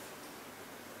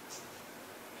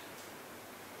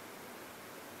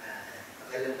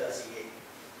 Okay lang ito, sige.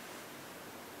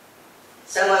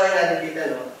 Samahin natin dito,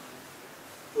 no?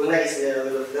 Una is the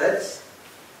rule of thirds.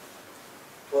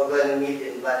 Foreground, mid,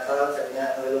 and background. Sabi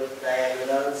nga, rule of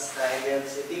diagonals,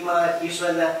 triangles. Ito yung mga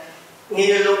usual na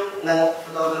nilook ng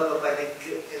photographer pag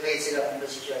nag-create sila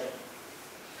composition.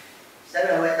 Sabi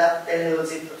nga, may top 10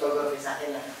 rules in photography sa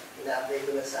akin na ina-apply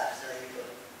ko na sa sarili ko.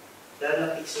 There are no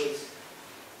pixels.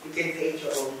 You can create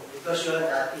your own because you're an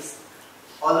artist.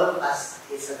 All of us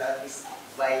is an artist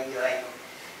by right.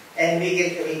 And we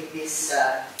can create this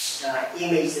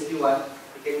image that you want.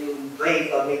 We can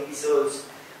break or make these rules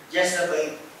just to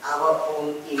create our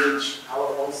own image,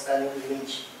 our own stunning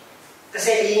image.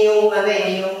 Kasi yun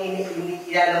yung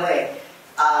inano mo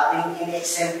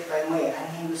in-exemplify mo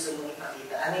ano yung gusto mong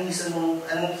ipakita,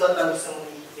 anong thought ang gusto mong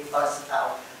i-impart sa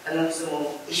tao, anong gusto mong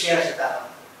i-share sa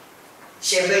tao.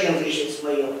 Siyempre yung visions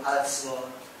mo, yung arts mo,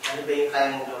 ano ba yung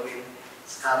kaya mong gawin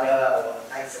sa camera o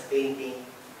kahit sa painting.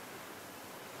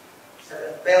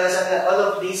 Pero sabi nga, all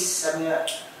of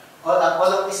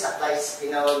this applies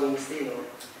in our ministry, no?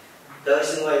 The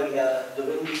reason why we are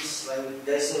doing this, the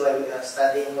reason why we are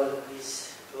studying all of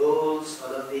these rules, all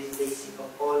of these basic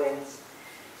components.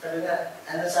 Sabi nga,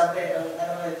 sabi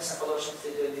sa Colossians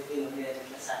 3:23,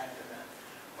 pinag-klasahin ko na,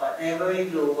 whatever you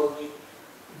do, work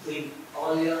with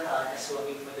all your heart as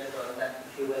working for the Lord, not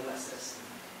human masters.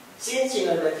 Since you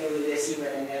know that you will receive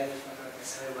an inheritance from God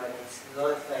as everyone is,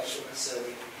 Lord Christ you are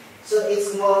serving. So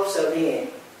it's more of serving it.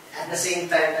 At the same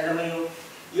time, alam mo yung,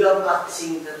 you are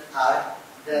practicing that art,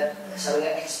 that sabi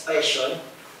nga, expression.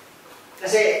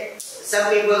 Kasi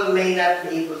some people may not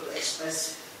be able to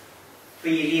express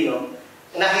freely, no?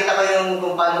 Nakita ko yung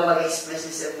kung paano mag-express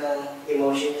yourself ng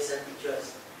emotion sa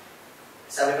pictures.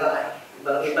 Sabi ko,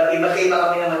 Iba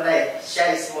kami namatay.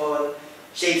 Siya is more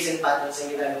shapes and patterns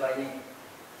ang ginagawa niya.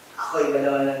 Ako, iba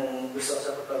naman ang gusto ko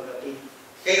sa photography.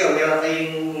 Kayo, meron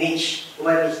kayong niche.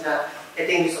 Niche na, ito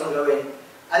yung gusto kong gawin.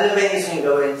 Ano ba yung gusto kong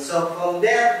gawin? So, from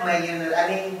there,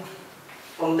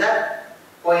 from that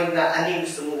point na ano yung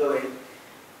gusto mong gawin,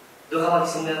 doon ka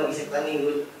magsimula mag-isip ano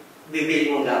yung bibili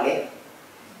mong gamit.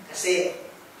 Kasi,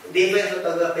 different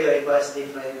photography or iba has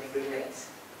different equipments.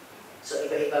 So,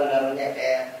 iba-iba ang gamit niya.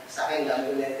 Kaya, sa akin, gamit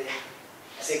ko natin.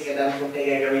 Kasi, kadami kong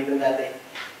pinagagamitin natin.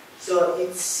 So,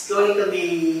 it's going to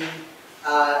be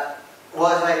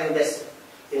worthwhile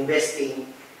investing.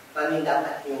 Paano yung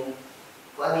dapat yung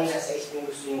kung ano yung nasa isip yung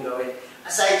gusto yung gawin.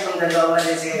 Aside from the normal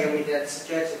na siya gamitin natin sa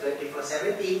church,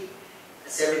 2470,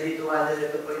 7200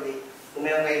 at 2.8, kung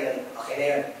meron kayo nun, okay na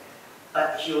yun.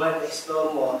 But if you want to explore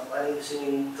more, kung ano yung gusto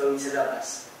yung gawin sa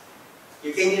labas,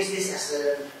 you can use this as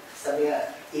a, sabi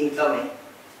nga, income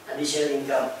additional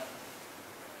income.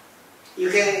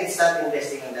 You can start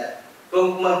investing on that.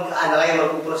 Kung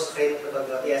mag-post kayo ng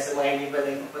photography sa mga hindi pa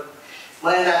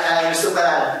mga gusto pa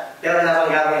lang, pero na pang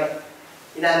gamit.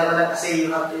 Inaano ko lang kasi you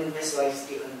have to invest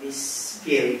wisely on this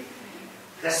field.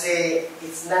 Kasi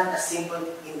it's not a simple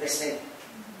investment.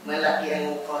 Malaki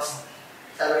ang cost.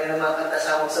 Sabi ng mga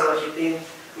katasama sa worship team,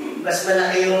 mas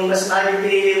mahal yung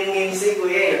pinili mong ministry,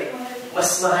 kuya. Mas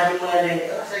mahal yung mga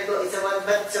lento. Sabi ko, it's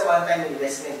a one-time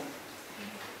investment.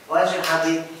 Once you have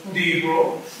it, Hindi,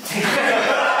 bro.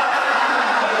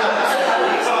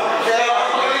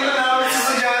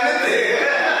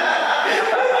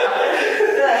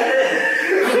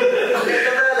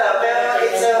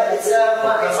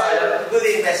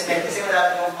 Good investment kasi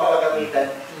marami mong pagkakamitan.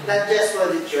 Not just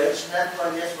for the church, not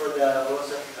just for the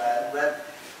works of God, but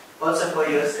also for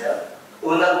yourself.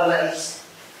 Una-una is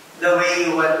the way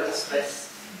you want to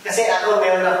express. Kasi ako,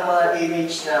 meron akong mga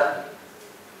image na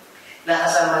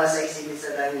nakasama na sa exhibit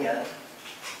sa Daniel.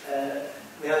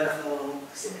 Meron akong,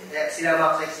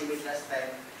 sinama ko sa exhibit last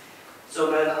time. So,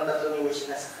 meron akong tatlong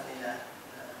image na sa kanila.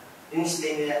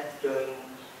 In-display nila during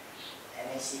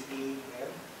NICP.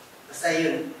 Basta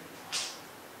yun.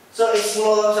 So, it's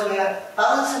more sabi nga,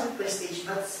 parang sabi prestige,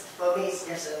 but for me, it's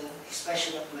just an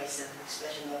expression of myself,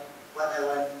 expression of what I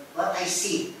want, what I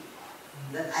see,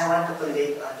 that I want to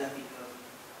convey to other people.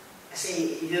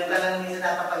 Kasi, yun ka lang minsan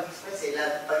nakapag-express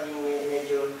lahat pag yung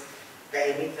medyo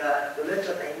tahimik ka, tulad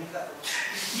ko, tahimik ka.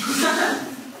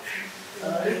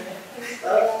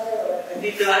 Hindi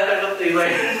ko nakakagap to iba.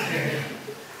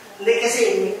 Hindi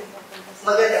kasi,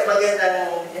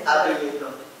 magandang avenue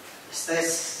ito.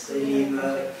 Stress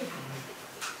reliever.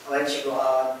 Once you go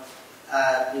out,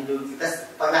 you do. Tapos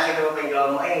pag nakita mo pa yung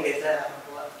gawa mo, ay, ang ganda,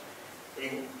 nakakuha.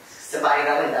 Then, sa bahay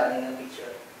namin, dami ng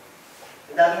picture.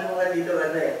 Ang dami mo nga dito,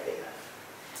 ano eh. Teka.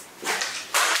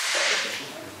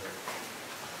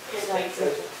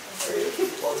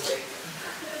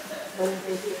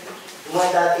 Yung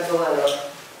mga dati kong ano.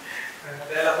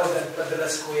 Dahil ako, nagpadala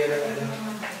si kuya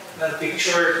ng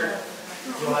picture.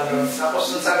 Yung ano,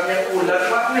 tapos sabi niya kulang,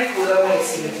 bakit may kulang may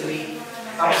symmetry?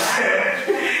 Tapos,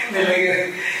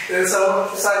 nilagay.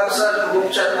 Sa group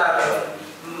chat natin,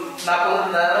 nagkaroon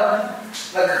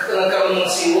ng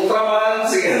si Ultraman,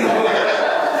 si ano.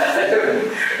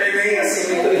 Nagkaroon ng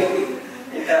symmetry.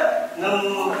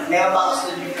 Nung meron pa ako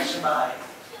studio ka sa bahay,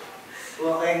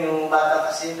 okay, nung bata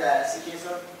kasi na si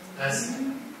Jason.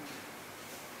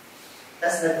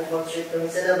 Tapos nag-portrait kami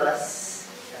sa labas.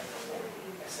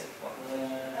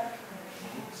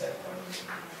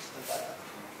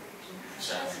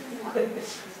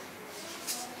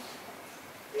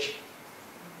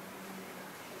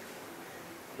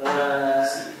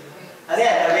 Ano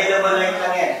yan? Available link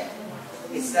lang yan.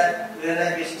 It's not, we're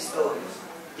not using stories.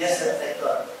 Just as I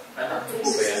thought.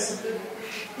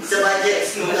 It's a budget.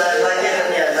 Budget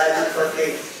lang yan. Budget for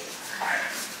things.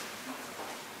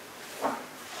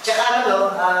 Tsaka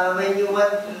when you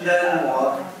want to learn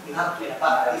more, you have to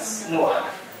practice more.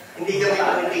 Hindi kami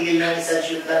tumitigil ng isang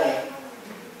shoot lang eh.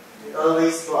 We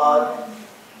always go out.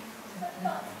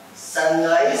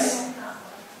 Sunrise.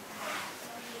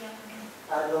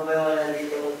 Ano ba yung mga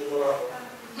nandito mong tinuro ako?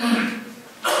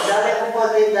 Dami akong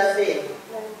portrait dati eh.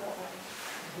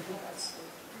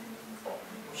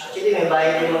 Actually, may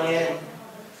bayad yung mga yan.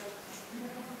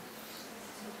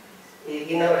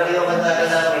 Ginawa ko talaga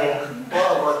namin.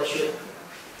 Photoshoot.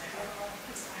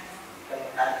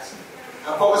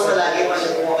 Ang focus palagi mo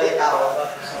siya kung okay tao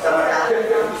sa mata.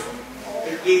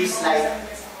 It gives light.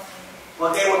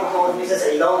 Huwag kayo mag-focus minsan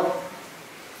sa ilong.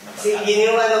 Kasi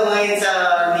yun yung ano ngayon sa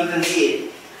Nikon Z.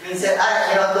 Minsan,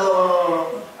 to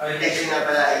detection na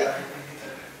pala eh.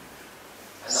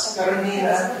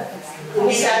 Karamihan.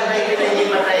 Hindi sa atin na hindi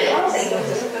matay.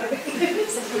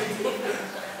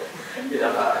 Hindi na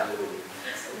ka.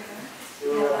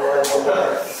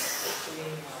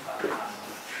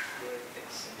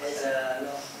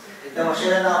 Ito mo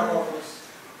siya na nakapokus.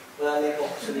 Wala na yung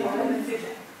focus dito.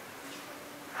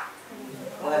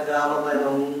 Mga drama ba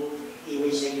nung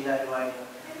image na ginagawa niyo.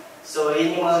 So,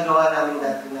 yun yung mga gawa namin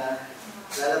dati na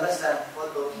lalabas na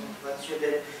photo, but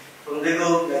shooted from the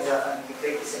go,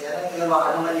 nag-practice na yan, ginawa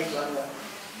ka naman ito.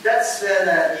 That's when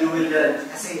you will learn.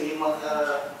 Kasi yung mga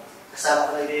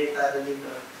kasama ko na direktado dito,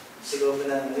 siguro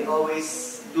namin, we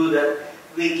always do that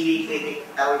weekly critic,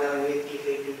 tawag namin weekly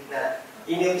critic na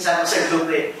yun yung kasama sa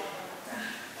group eh.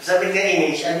 Sabi ka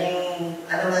image,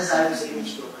 ano masasabi mo sa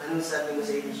image ko? Ano masasabi mo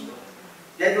sa image ko?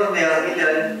 Then from there, we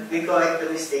learn, we correct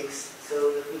the mistakes,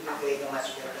 so that we can create a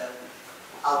much better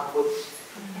output.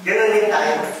 Ganun din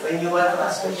tayo. When you want to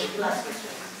ask questions, ask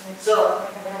questions. So,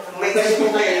 kung may question po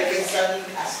kayo, you can start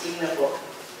asking na po.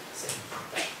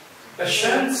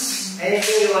 Questions?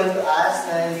 Anything you want to ask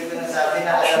na hindi ko nasabi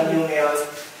na alam nyo ngayon,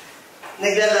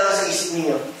 naglalaro sa isip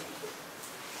niyo.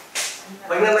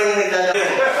 Huwag naman yung naglalaro.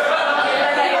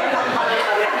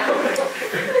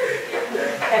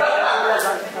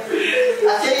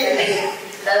 Actually,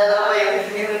 lalaro pa yung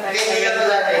kaibigan ko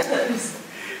natin.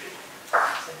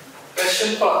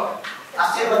 Question po.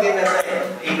 Actually, maganda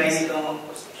tayo. Iba yung itong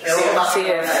kasi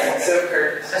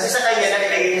sa kanya,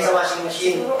 nalilagay niya sa washing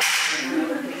machine.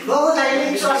 Oo,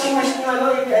 nalilagay sa washing machine yung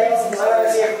ano, yung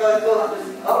CF code ko.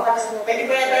 Oo, pwede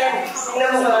pa yan.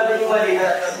 Tingnan mo marami yung mali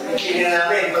na tingnan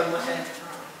namin.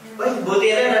 Uy,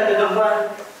 buti rin, nandun pa.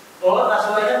 Oo,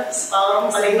 kaso nga yan, parang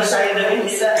paligmas sa'yo na rin.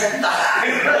 Hindi.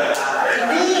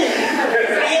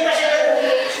 Hindi pa siya.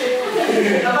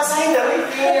 Napasahin na rin.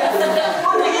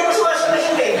 Oo, nalilagay mo sa washing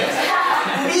machine eh.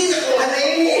 Hindi, ano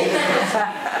yun eh.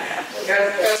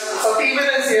 Sa tibay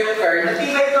ng CF card,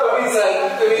 Natibay ito.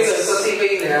 kuminsan, sa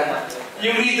tibay niya,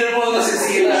 yung reader mo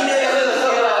nasisira. Hindi na yung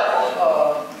nasisira.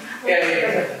 Kaya,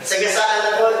 Sagasaan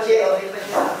na kotse, okay pa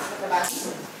siya.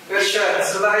 questions.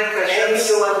 So, bakit Anything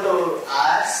questions? you want to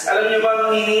ask? Alam niyo ba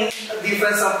ang meaning?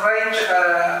 Difference ng prime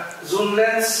at zoom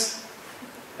lens?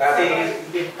 Dati,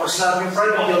 pag sinabing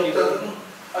prime, ano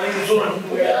yung zoom?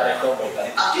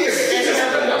 Actually, this is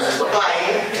a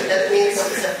prime. That means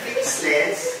it's a fixed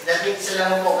lens. That means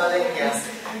lang po ka rin niya.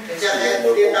 At saka,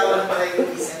 tinatawag pala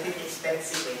yung is a bit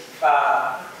expensive eh.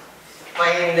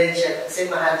 Prime lens siya kasi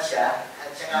mahal siya.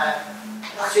 At saka,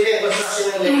 actually, ang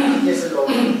construction ng lens niya sa loob.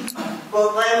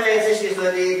 For prime lenses,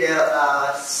 usually there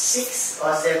are 6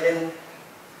 or 7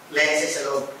 lenses sa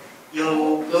loob.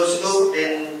 Yung close loop,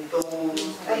 then 2,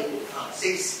 3,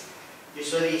 6.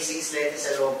 Usually 6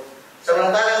 lenses sa loob.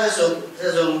 Samantalang sa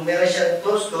zoom, meron siyang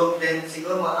close loop, then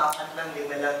siguro mga 4 lang,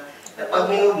 5 lang. Na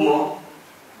pag minove mo,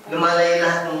 lumalayo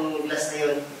lahat ng glass na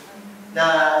yun. Na,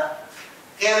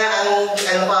 kaya ang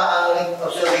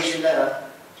observation na,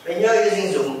 when you're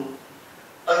using zoom,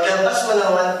 pag lampas mo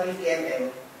ng 150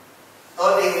 mm,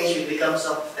 all the image will become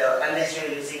softer unless you're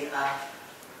using a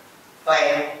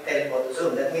fine telephoto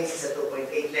zoom. That means it's a 2.8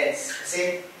 lens.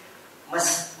 Kasi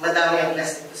mas madami ang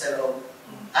glass dito sa loob.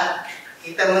 At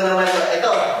kita mo naman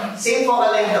ito, same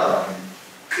focal length ito.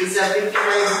 It's a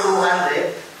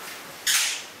 55-200.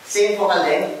 Same focal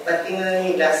length, but tingnan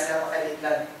yung glass na makalit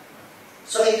lang.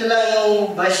 So ito lang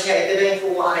yung brush niya, ito lang yung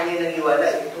kukuhaan niya ng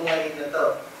liwanag, itong maliit na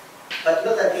to. But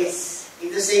look at this,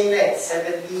 it's the same length,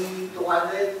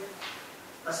 70-200.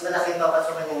 Mas malaki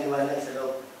papasokan yung liwanag sa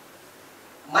loob.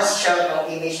 Mas sharp ang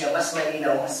image niya, mas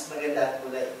malinaw, mas maganda ang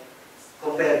kulay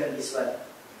compared to this one.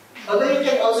 Although you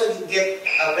can also get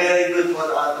a very good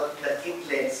photo out of the kit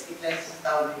lens. Kit lens is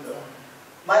tawag dito.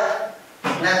 But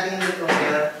nothing will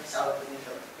compare sa output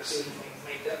nito. Kasi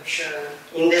may depth siya.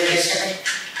 In the lens,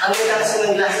 ang ganda kasi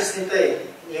ng glasses nito eh.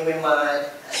 Yung may mga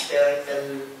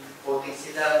spherical coatings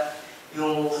sila.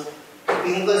 Yung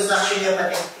construction niya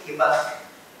pati iba.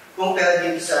 Compare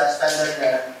dito sa standard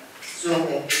na zoom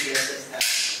and kit lenses na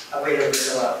available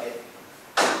sa market.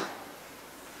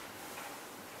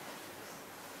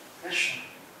 Question.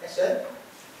 Question?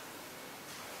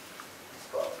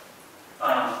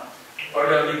 For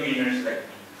the beginners like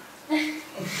me,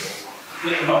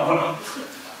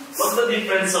 what's the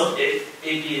difference of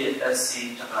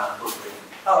APS-C and full frame?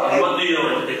 And what do you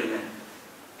recommend?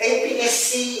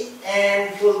 APS-C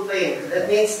and full frame.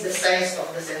 That means the size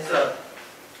of the sensor.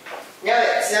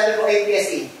 Ngayon, sinabi ko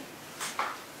APS-C.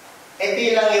 Ito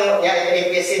yun lang yung,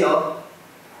 APS-C, no?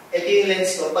 Ito yung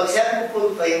lens ko. Pag sinabi ko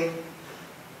full frame,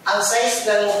 ang size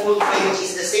ng full frame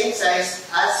is the same size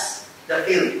as the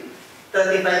film.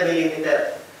 35mm.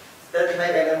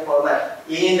 35mm format.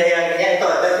 Yun yung diameter niya. Ito,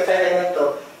 35mm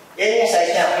to. Yan yung size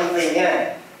niya, full frame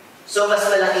yan. So, mas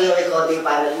malaki yung recording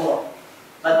panel mo.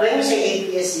 But when you say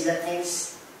APS-C, that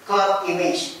means crop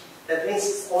image. That means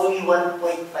it's only 1.5.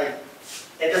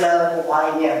 Ito lang ang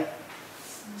kukuhain niya.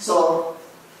 So,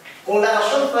 kung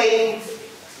naka-full frame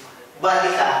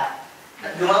body ka,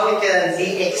 at gumamit ka ng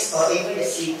DX o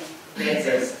APS-C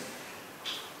lenses,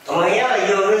 ang mangyayari,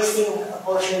 you're wasting a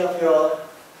portion of your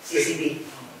CCD.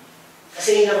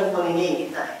 Kasi yun ang kukunin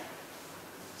kita.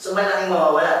 So, malaking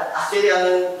mawawala. Actually,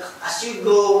 as you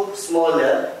go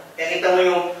smaller, kita mo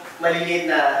yung maliliit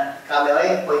na camera,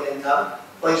 yung point and cam,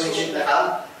 point and shoot na cam.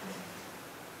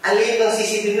 Ang liit ng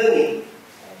CCD nun eh.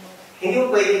 Hindi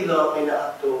mo pwede blow up na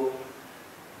up to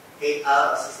 8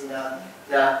 hours kasi na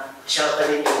sharp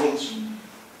rin image.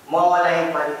 Mawawala yung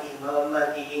quality,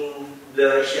 magiging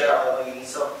blurry siya o magiging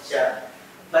soft siya.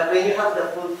 But when you have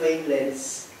the full frame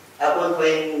lens, full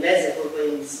frame lens and full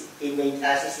frame image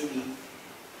CCD,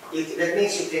 that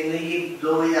means you can really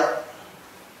blow it up.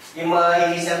 Yung mga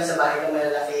ilisam sa bahay na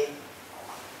malalaki,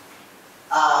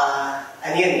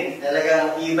 ano yun eh,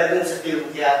 talagang iba dun sa film,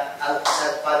 kaya ang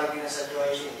sa quality ng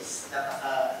saturation is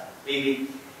napaka-vivid.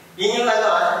 Yun yung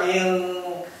yung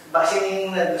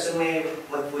vaccine yung gusto mo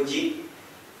mag-Fuji.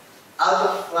 Out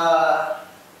of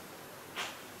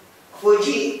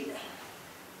Fuji,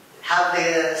 have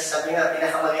the, sabi nga,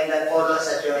 pinakamagandang photo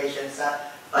saturation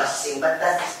sa processing, but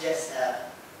that is just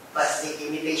processing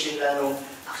imitation lang ng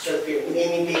actual film.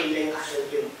 In-imitate lang yung actual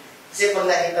film. Kasi pag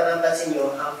nakita ng pansin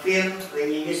nyo, ang film, when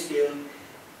you use film,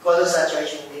 color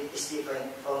saturation is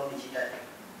different from digital.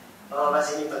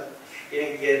 Makapansin nyo pag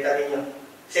pinag-tabi nyo.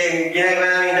 Kasi ginagawa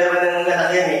namin dalawa ng anak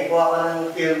yan eh. Kuha ko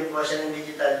ng film, kuha siya ng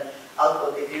digital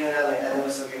output, itignan namin ano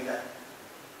mas maganda.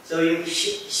 So,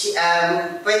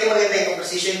 pwede maganda yung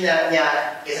composition niya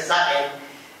kaysa sa akin,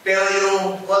 pero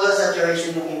yung color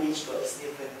saturation ng image ko is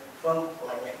different from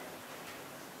kanya.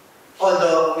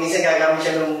 Although, minsan gagamit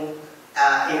siya ng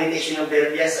imitation ng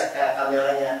Belgias at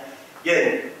camera niya. Yun,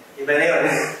 iba na yun.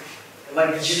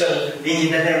 Mag-digital.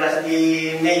 Digital na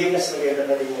yun, medyo mas maganda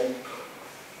pa rin yun.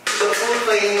 So, full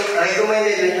frame,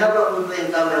 recommended when you have a full frame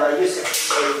camera, use a full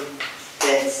frame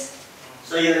lens.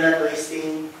 So, you're not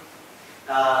wasting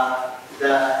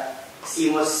the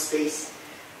CMOS space.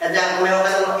 At kung mayroon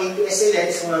ka ng APS-C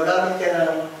lens, kung magamit ka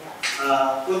ng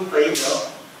full frame,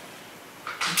 no?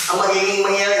 Ang magiging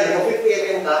mangyayari, kung 50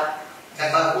 mm ka,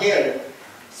 kakak niya yun.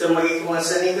 So, magiging kung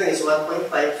sa Nikon is 1.5,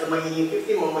 so magiging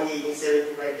 50 mo, magiging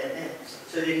 75 mm.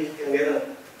 So, din kang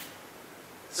gano'n.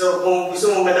 So, kung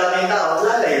gusto mong madami yung tao,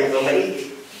 lalayo kang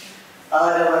maliit.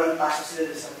 Para naman ipasok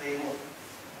sila sa frame mo.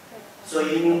 So,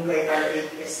 yun yung kaya ng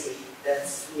APS-C. That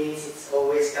means it's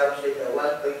always comes with a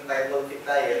 1.5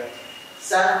 multiplier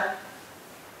sa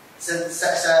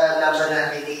number na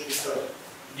pinag-store.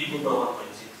 Hindi mo ba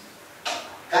 1.6?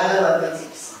 Canon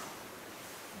 1.6.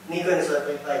 Nikon is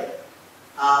 1.5.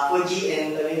 Fuji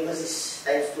and Olympus is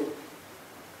times 2.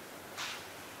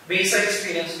 Based sa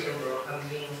experience ko bro,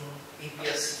 handling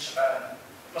APS-C tsaka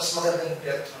mas maganda yung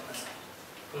depth ng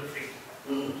full frame.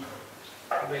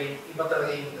 Iba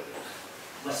talaga yung depth.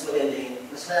 Mas maganda yun.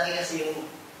 Mas malaki kasi yung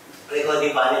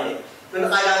recording panel eh. Kung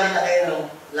nakagamit na kayo ng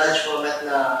large format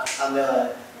na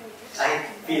camera,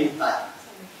 kahit film pa.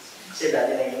 Kasi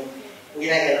dati na yung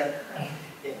ginagano.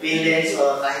 Film lens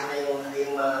o kahit na yung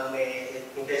may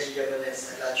interchangeable lens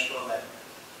na large format.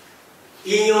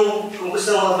 Yun yung, kung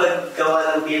gusto mo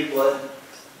maggawa ng billboard,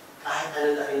 kahit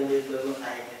ano na yung billboard mo,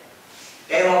 kaya yan.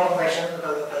 Kaya mga professional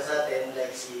photographer sa atin,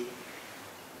 like si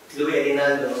Louis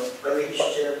Aguinaldo, pag may issue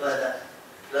siya ng product,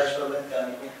 large format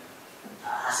gamit niya.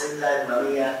 Asemblan,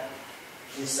 mamiya,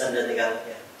 yung standard na gamit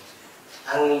niya.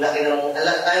 Ang laki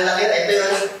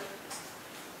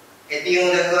ito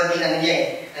yung recording niya eh.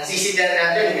 Ang CCD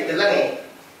natin, ito lang eh.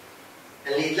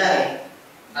 Ang liit lang eh.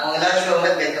 Ang large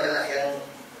format, ganito kalaki ang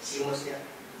CMOS niya.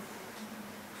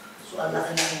 So, ang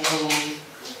laki-laki yung,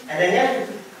 ano niya?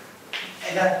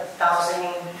 Tapos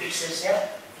yung pixels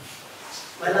niya.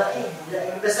 Malaki.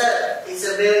 Basta, it's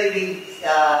a very big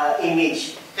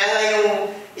image. Kaya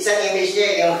yung isang image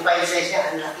niya, yung file size niya,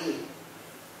 ang laki.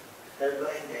 Pero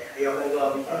ba, hindi. Ayaw ko na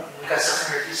gumamit niya. Magkasa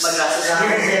sa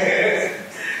artist.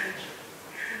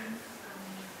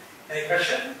 Any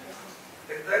question?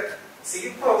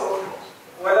 Sige po.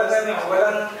 Walang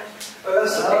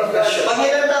super question. Pag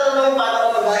hindi lang tatanungin, paano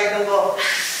ko mag-hide ng ko?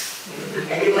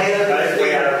 Hindi mahirap na ito.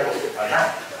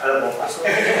 Alam mo pa.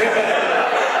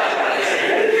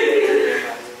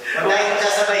 Mag-hide ko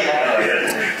sasabay ha?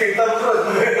 Kita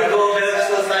bro. Mag-overlaps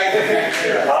na tayo.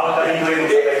 Bawal ka rin mo yung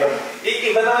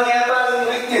Iba naman yata ang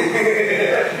week niya.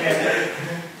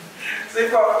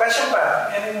 Sige po, question pa?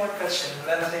 Any more question?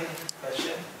 Wala na kayong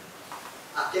question?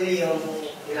 Actually, yung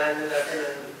inaano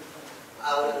natin,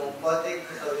 ang project,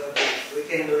 we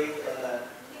can do it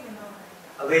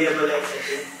available like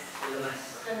setting.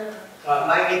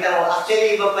 Makikita mo,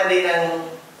 actually, iba pa din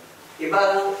ang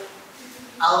ibang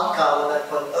outcome ng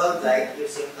controlled light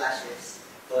using flashes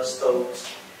or stoves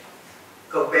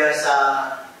compare sa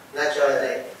natural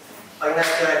light. Pag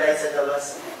natural light sa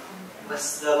labas,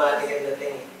 mas dramatic ang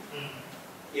dating.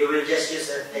 You will just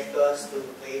use reflectors to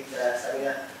create the, sabi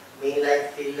nga, main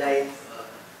light, field light,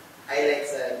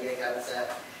 highlights na ginagamit sa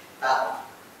tao.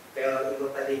 Pero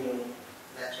iba pa din yung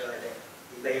natural light.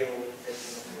 Iba yung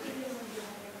setting.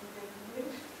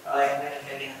 Okay,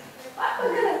 ganyan.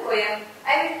 Paano ganun ko yan?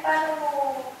 I mean, paano mo...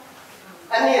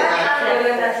 Ano yan?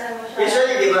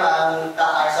 Usually, di ba, ang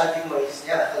something mo is,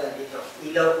 yan, katulad dito.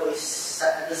 Ilaw ko is,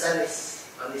 the sun is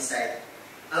on this side.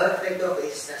 Ang reflector ko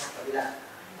is nasa kabila.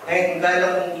 Ngayon, kung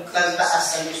gano'ng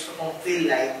taas ang gusto kong field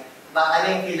light, ano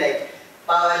yung field light?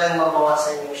 Para lang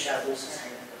mabawasan yung shadow sa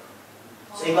side na to.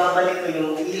 So, ibabalik ko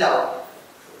yung ilaw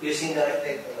using the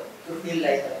reflector to field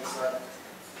light on this one.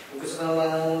 Kung gusto ko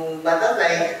naman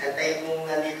butterfly, antayin kung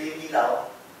nandito yung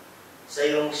ilaw. So,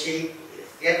 yung shape,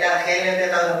 kaya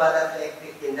nagtatawag ng butterfly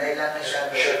effect yun dahil lahat ng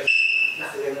shadow,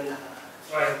 nakagano'n na.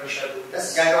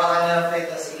 Tapos gagawa ka ng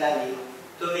reflector sa ilalim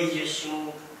to reduce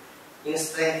yung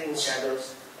strength in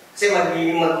shadows. Kasi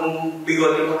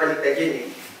magbigote mo baliktad yun eh.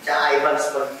 Tsaka ibang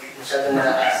masyadong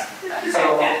malakas.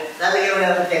 So, lalagyan mo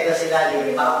ng reflector sa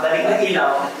ilalim, balik ng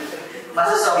ilaw,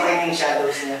 masasoften yung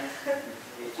shadows niya.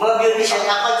 Mga beauty shots,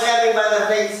 kapag sinabing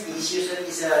butterfly is usually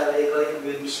is what they call it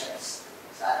beauty shots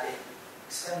sa atin.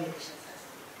 Gusto ka beauty shots?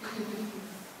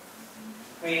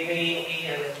 May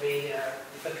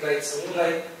different lights sa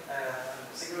moonlight.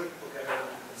 Siguro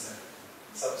pagkakaroon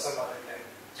sa market light.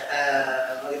 Tsaka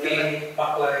may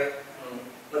backlight.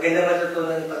 Maganda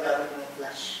matutunan yung paggamit ng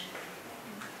flash.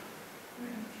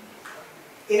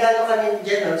 Inano ka rin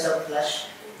dyan sa flash?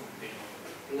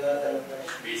 Inano ka ng flash?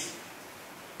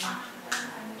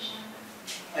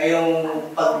 Ay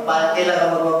yung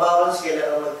kailangan magbabounce,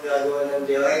 kailangan magagawa ng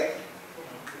direct.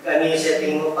 Ano yung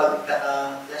setting mo pag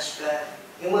flash ka?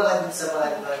 Yung mga sa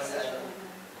mga advanced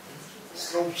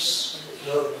Slopes.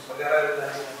 Pag-aralan na.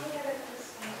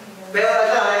 Pero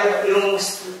yung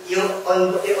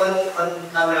on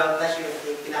camera flash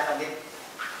yung pinakabit.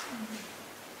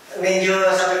 Medyo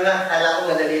sabi nga, kala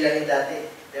ko madali lang yung dati.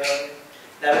 Pero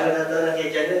dami mo na doon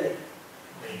nakikita nun eh.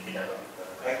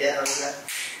 Kaya ako na.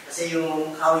 Kasi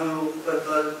yung how you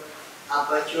control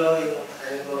aperture, yung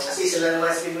ano mo, kasi sila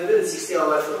naman speed mo dun, 60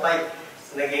 or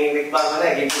 125. Naging big bang mo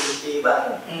na, naging 50 iba.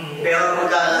 Pero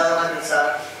magkakalawa ka dun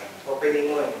sa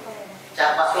opening mo eh.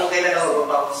 Tsaka kung kailan ka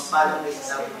mag-bounce, paano may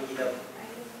sasabi ng ilaw?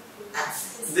 At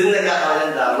dun nagkakawa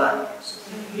ng drama.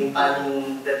 Yung paano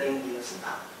yung dating dito sa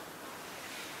tao.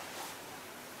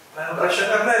 Ano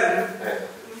question, Arnel?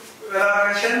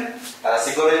 Wala question?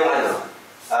 Siguro yung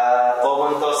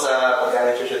common to sa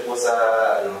pagka-nag-shoot po sa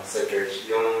church,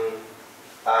 yung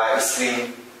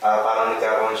screen, parang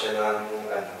nagkaroon siya ng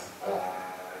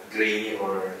grainy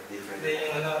or different.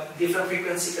 Different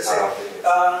frequency kasi.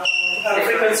 Ang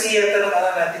frequency yata ng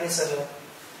natin is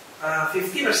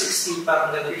 15 or 16,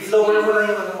 parang gano'n. Lower mo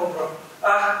lang yung mo, bro.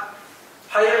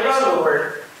 Higher ba,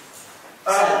 lower?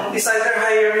 Is either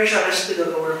higher yung shutter speed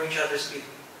or lower yung shutter speed.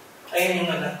 Ayun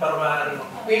yung para maaari mo.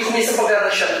 Kung minsan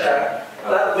pagka-shot ka,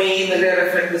 may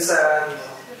nagre-reflect sa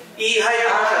i-higher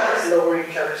yung shutter, lower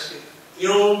yung shutter speed.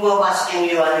 Yung pumapasok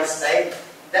yung liwanag side,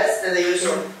 that's the use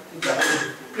of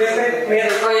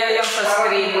Kaya yung sa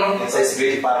screen mo. Yung sa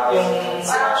screen parang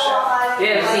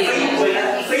yung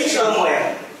free show mo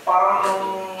eh. Parang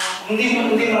hindi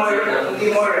more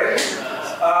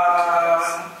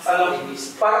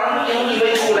parang yung iba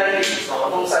yung kulay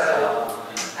kung saan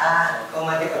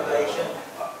Automatic operation.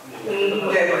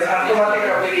 Hindi, automatic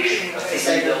operation kasi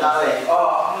Side ng tao eh.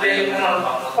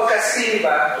 Pagka-screen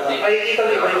ba, makikita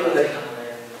mo iba yung kulay.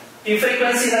 Yung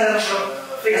frequency na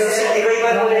Kasi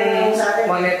iba-iba mo lang sa atin.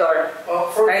 Monitor.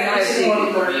 Frequency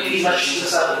monitor, hindi match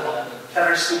sa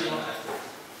shutter speed mo.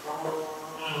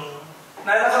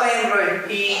 Naalala ko na yun, bro.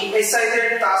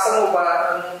 I-either taasan mo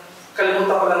ba,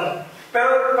 kalimutan ko lang.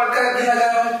 Pero pagka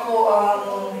ginagamit ko ang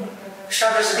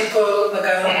shutter speed ko,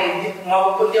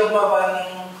 mapapunti ako mababa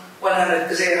ng 100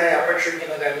 kasi high aperture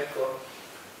ginagamit ko.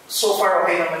 So far,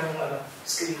 okay naman yung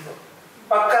screen ko.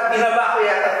 Pagka binaba ko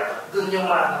yata, dun yung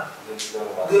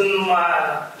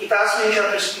itaas mo yung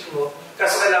shutter speed mo,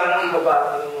 kaso kailangan mo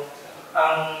ibaba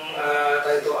ang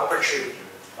aperture.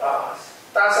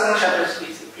 Taasan ng shutter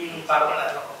speed, yung parang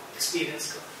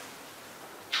experience ko.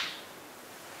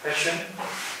 Question?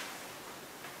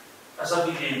 As a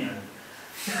beginner,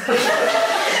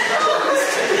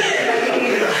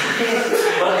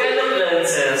 What kind of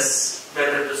lenses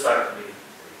better to start with?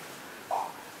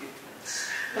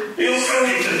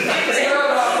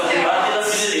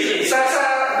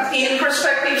 In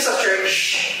perspective sa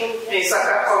church, sa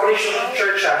coverage ng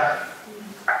church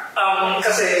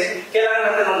kasi kailangan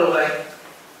natin ng low light,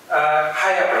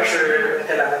 high aperture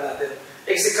kailangan natin.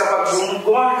 Kasi kapag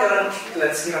gumamit ka ng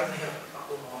lens, hirap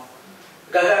ako mo.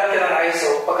 Gagamit ka ng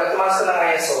ISO, pagka tumaas ka ng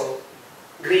ISO,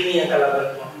 grainy ang kalaban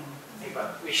mo. Diba?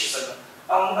 Which is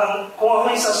kung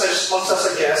ako yung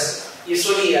magsasuggest,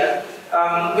 usually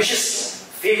which is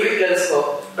favorite lens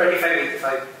ko,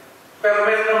 35-85. Pero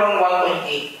meron namang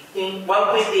 1.8. Yung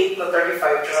 1.8 na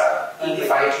 35 tsaka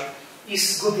 85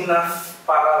 is good enough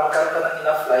para magkaroon ka ng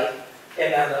enough light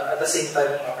and at the same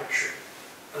time yung aperture.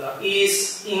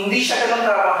 Hindi siya ganun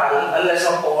kamahal unless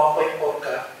ang 1.4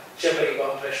 ka. Siyempre,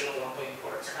 iba ang presyo ng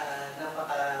 1.4. Tsaka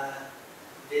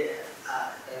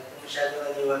masyado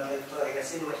maniwag ito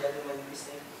kasi masyado manipis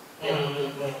na yun.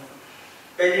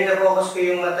 Pwede na-focus ko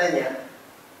yung mata niya.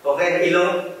 Okay,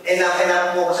 ilong,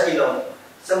 na-focus sa ilong.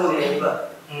 Sa muna yung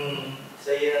iba. So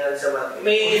yun ang nagsabat.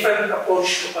 May different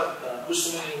approach kapag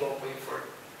gusto mo yung 1.4.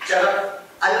 Tsaka,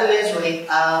 ano lens mo?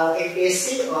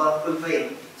 APS-C o full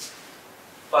frame?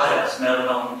 Parehas, meron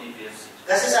akong APS-C.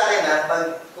 Kasi sa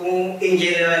akin kung in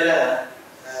general lang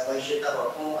mag-shoot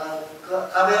ako, kung ang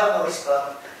camera ko is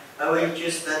I will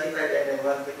choose 35mm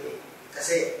 1.8.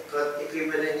 Kasi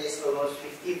equivalent is almost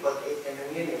 50,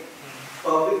 48mm yun eh.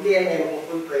 O 50mm kung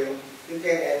full frame,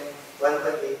 50mm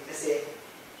 1.8 kasi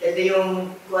ito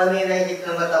yung kung ano yung nakikita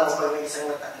ng mata mo pag may isang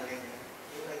mata na ganyan.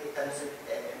 Yung nakikita mo sa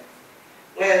 50mm.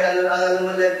 Ngayon, ano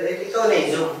mo lang, ikaw na yung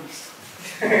zoom.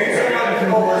 Gusto mo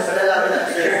mag-focus, lalaki na.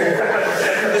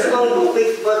 Gusto mong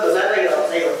quick photo, lalayo ako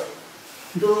sa'yo.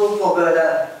 To cover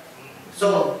na.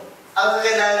 So, ang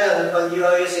kailangan pag you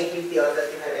are using 50 or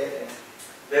 35mm,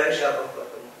 very sharp ang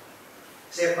photo mo.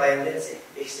 Kasi fine lens eh,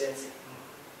 fixed lens eh.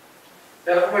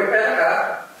 Pero kung may pera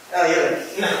ka, yun.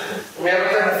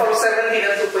 meron ka from 70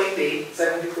 na 2.8,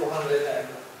 7200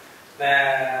 na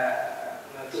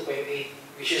 2.8,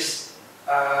 which is,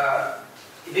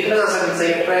 hindi ko nasasabihin sa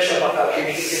yung presyo, baka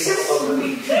pinigit sa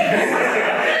photography.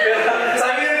 Pero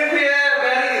sabi rin kuya,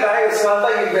 very nice, one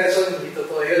time yung version, hindi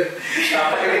totoo yun.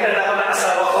 Pagkalitan na ako ng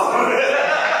asawa ko.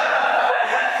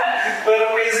 Pero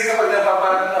amazing kapag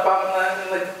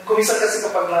kumisan kasi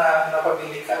kapag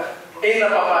napabili ka,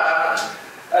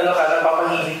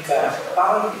 napapahilig ka,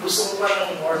 parang gusto mo pa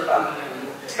ng more pa.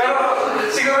 Pero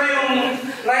siguro yung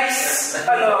nice na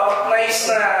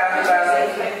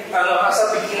as a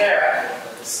beginner,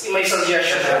 may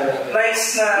suggestion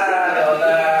nice na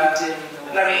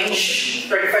range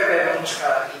 35mm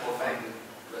tsaka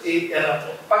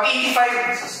 85. Pag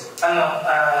 85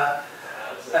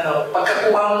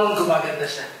 pagkakuha mo nung gumaganda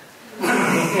siya.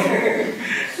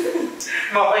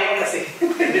 Mapayag kasi.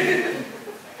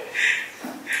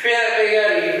 Kaya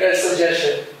Gary,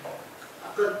 suggestion.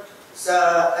 Ako,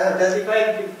 sa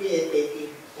 35, 50, at 80,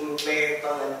 compare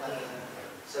pang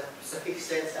sa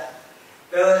fixed lens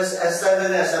Pero as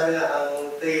standard na, sabi na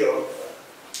ang trio,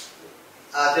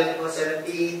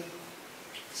 2470,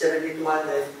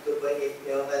 7200, 2.8,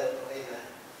 meron ka na, okay na.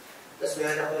 Tapos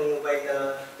meron ako yung bike na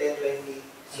 1020.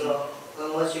 So,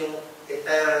 almost yung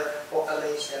entire focal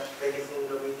range na pwede kong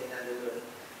gamitin na doon.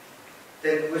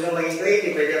 Then, kung gusto maging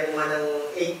creative, pwede ako ng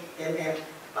 8mm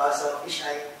para sa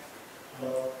fisheye.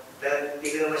 So, pero hindi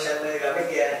ko naman siya magagamit.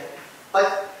 Kaya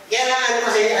lang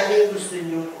kasi ano yung gusto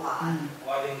nyo kuhaan.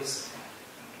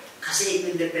 Kasi it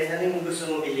will depend ano yung gusto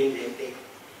mong biling lente.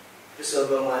 Gusto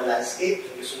mo mga landscape,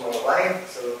 gusto mo mga wide.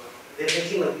 So,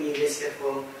 definitely mag-invest ka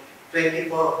from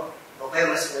 24 o kaya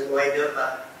mas mag-wider pa.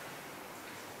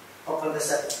 Papunta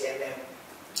sa 50mm.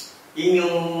 Yun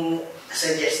yung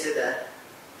suggested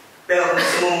Pero kung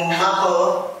gusto mong macro,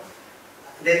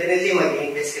 definitely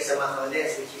mag-invest ka sa macro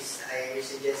lens, which is, I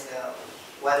suggest na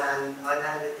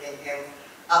 100mm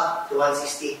up to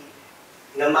 160.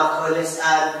 Na macro lens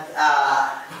at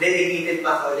dedicated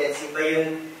macro lens. Iba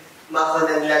yung macro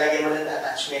na nilalagay mo ng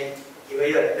attachment. Iba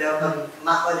yun. Pero pag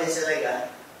macro lens talaga,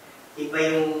 iba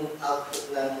yung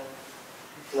output ng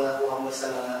mga kuha mo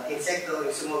sa mga insekto,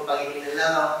 gusto mo pangingin ng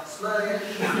langaw, small yan.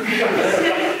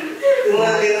 Yung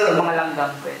mga gano'n. Mga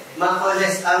langgam ko Macro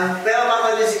lens. Pero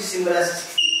macro lens yung simula sa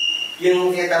 60.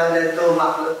 Yung tinatawag na ito,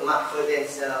 macro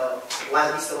lens na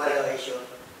 1:1 ratio.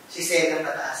 6 ng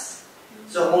pataas.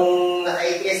 So kung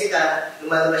naka-APS ka,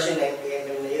 lumalabas yung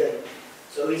 90mm na yun.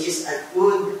 So which is a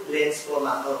good lens for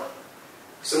macro.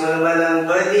 Gusto mo naman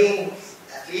ng birding,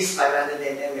 at least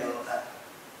 500mm meron ka.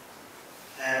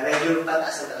 Medyo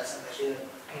pataas ang talas ang pasyon.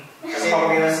 Kasi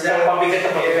may mas pabigat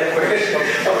na pabigat.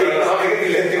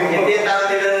 Pabigat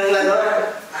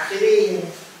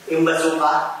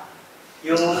bazooka.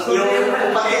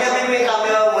 Kung pag kinabit mo yung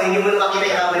camera mo, hindi mo na makita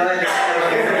yung camera.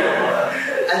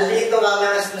 Ang liit ng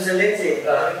camera sa lens eh.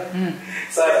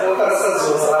 Sa putas sa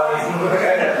zoom, marami.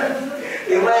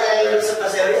 Yung mga nalilog sa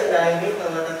pasero, sa dahil dito,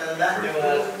 matatanda.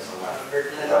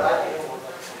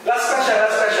 Last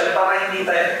question, para hindi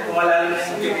tayo kumalalim na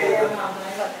yung video.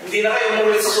 Hindi na kayo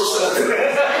umulit sa susunod.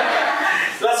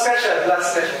 Last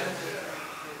question.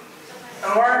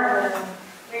 Amor?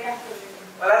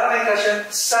 Wala na kayong question?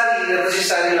 Sari, kasi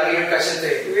Sari lagi yung question to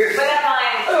eh. Wala pa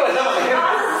ngayon. Wala pa kayo.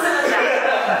 Baka sa susunod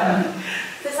na.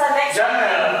 Sa next John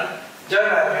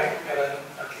na.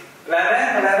 Okay. Wala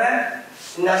na?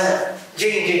 Nasa?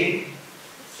 Jane.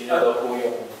 Sino daw po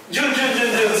yung... June.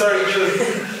 Sorry, June.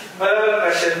 Wala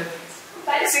question.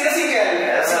 Sino si Ken?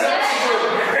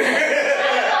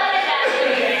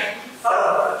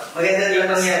 Maganda din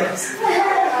naman yan.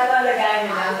 Ano lagayan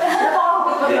nyo na?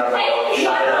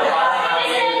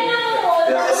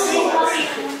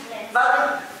 Bakit?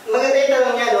 Maganda yung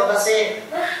tanong niya, no? Kasi,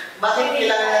 bakit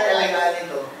kailangan na talagaan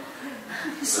ito?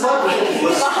 Small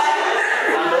pupus.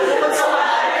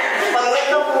 Pag may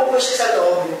pupus siya sa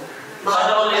loob,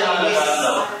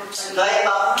 dry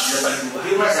box.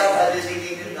 You must have a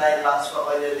dedicated dry box for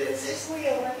all your lenses.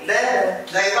 Then,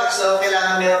 dry box, no?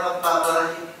 Kailangan meron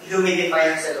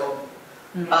pagpapa-humidifier sa loob.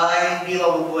 Para hindi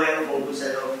mabubuhay ang pupus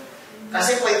sa loob.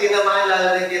 Kasi pwede naman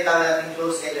lalagyan natin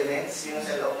close elements, yung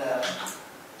sa loob na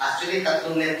actually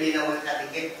tatlong nerve na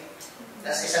magkatikit.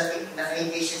 Tapos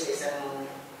naka-engage sa isang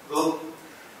group.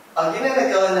 Pag yun na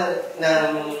nagkaroon ng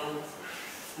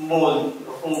mold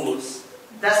o fungus,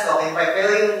 that's okay pa. Pero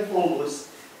yung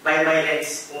fungus, bye-bye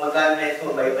lens. Kung mag-lens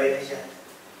mo, bye-bye na siya.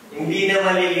 Hindi na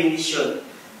malilinis yun.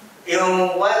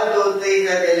 Yung 1, 2, 3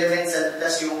 that elements,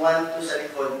 tapos yung 1, 2 sa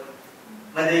likod,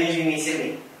 madali linisin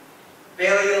eh.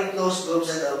 Pero yung close group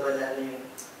sa loob, wala na yung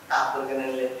tapon ka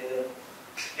ng lens nyo.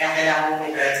 Kaya kailangan mo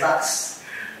may dry box.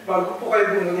 Bago po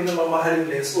kayo bumili ng mamahaling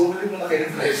lens, bumili mo na kayo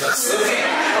ng dry box.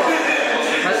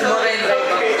 Mas mura yung dry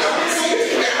box.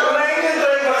 Kumain yung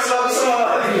dry box bago sa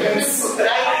mamahaling lens.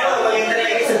 Kahit ito, maganda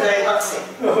lagi sa dry box eh.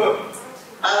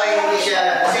 Para hindi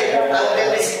siya, kasi ang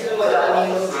lens ito magkakanin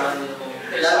mo.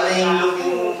 Lalo na yung look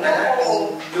yung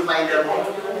viewfinder mo.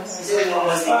 Kasi may mga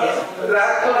mastigyan.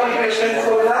 Lahat ko ng impression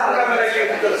ko, lahat ng camera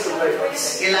dito sa dry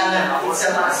box. Kailangan, it's a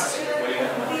must.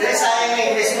 Kasi sayang na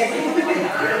investment.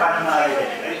 Paano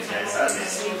makakita sa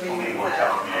kung may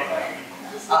workshop niya?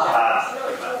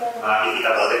 Makikita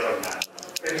ba ulit pag na?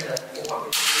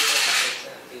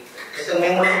 Ito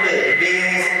may mga ito eh.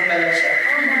 Binisin pa lang siya.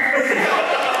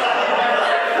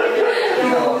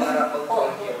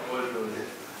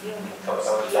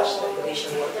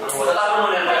 Tatapon mo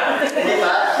lang ba? Hindi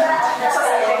ba?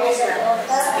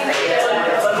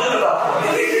 Sa dulo ba?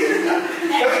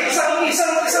 Okay, isang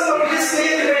mabilis na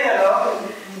yun rin, ano?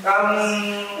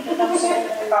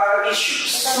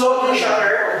 Slow mo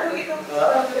shutter.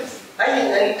 Ay,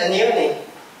 ano yun eh?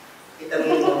 Kita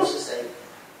mo yung mga sa side.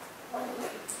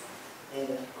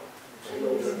 Ayan.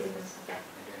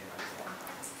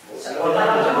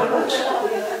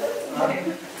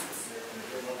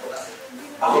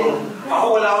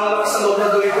 Ako wala akong lakas sa loob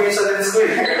na gawin ko yung sa lens ko eh.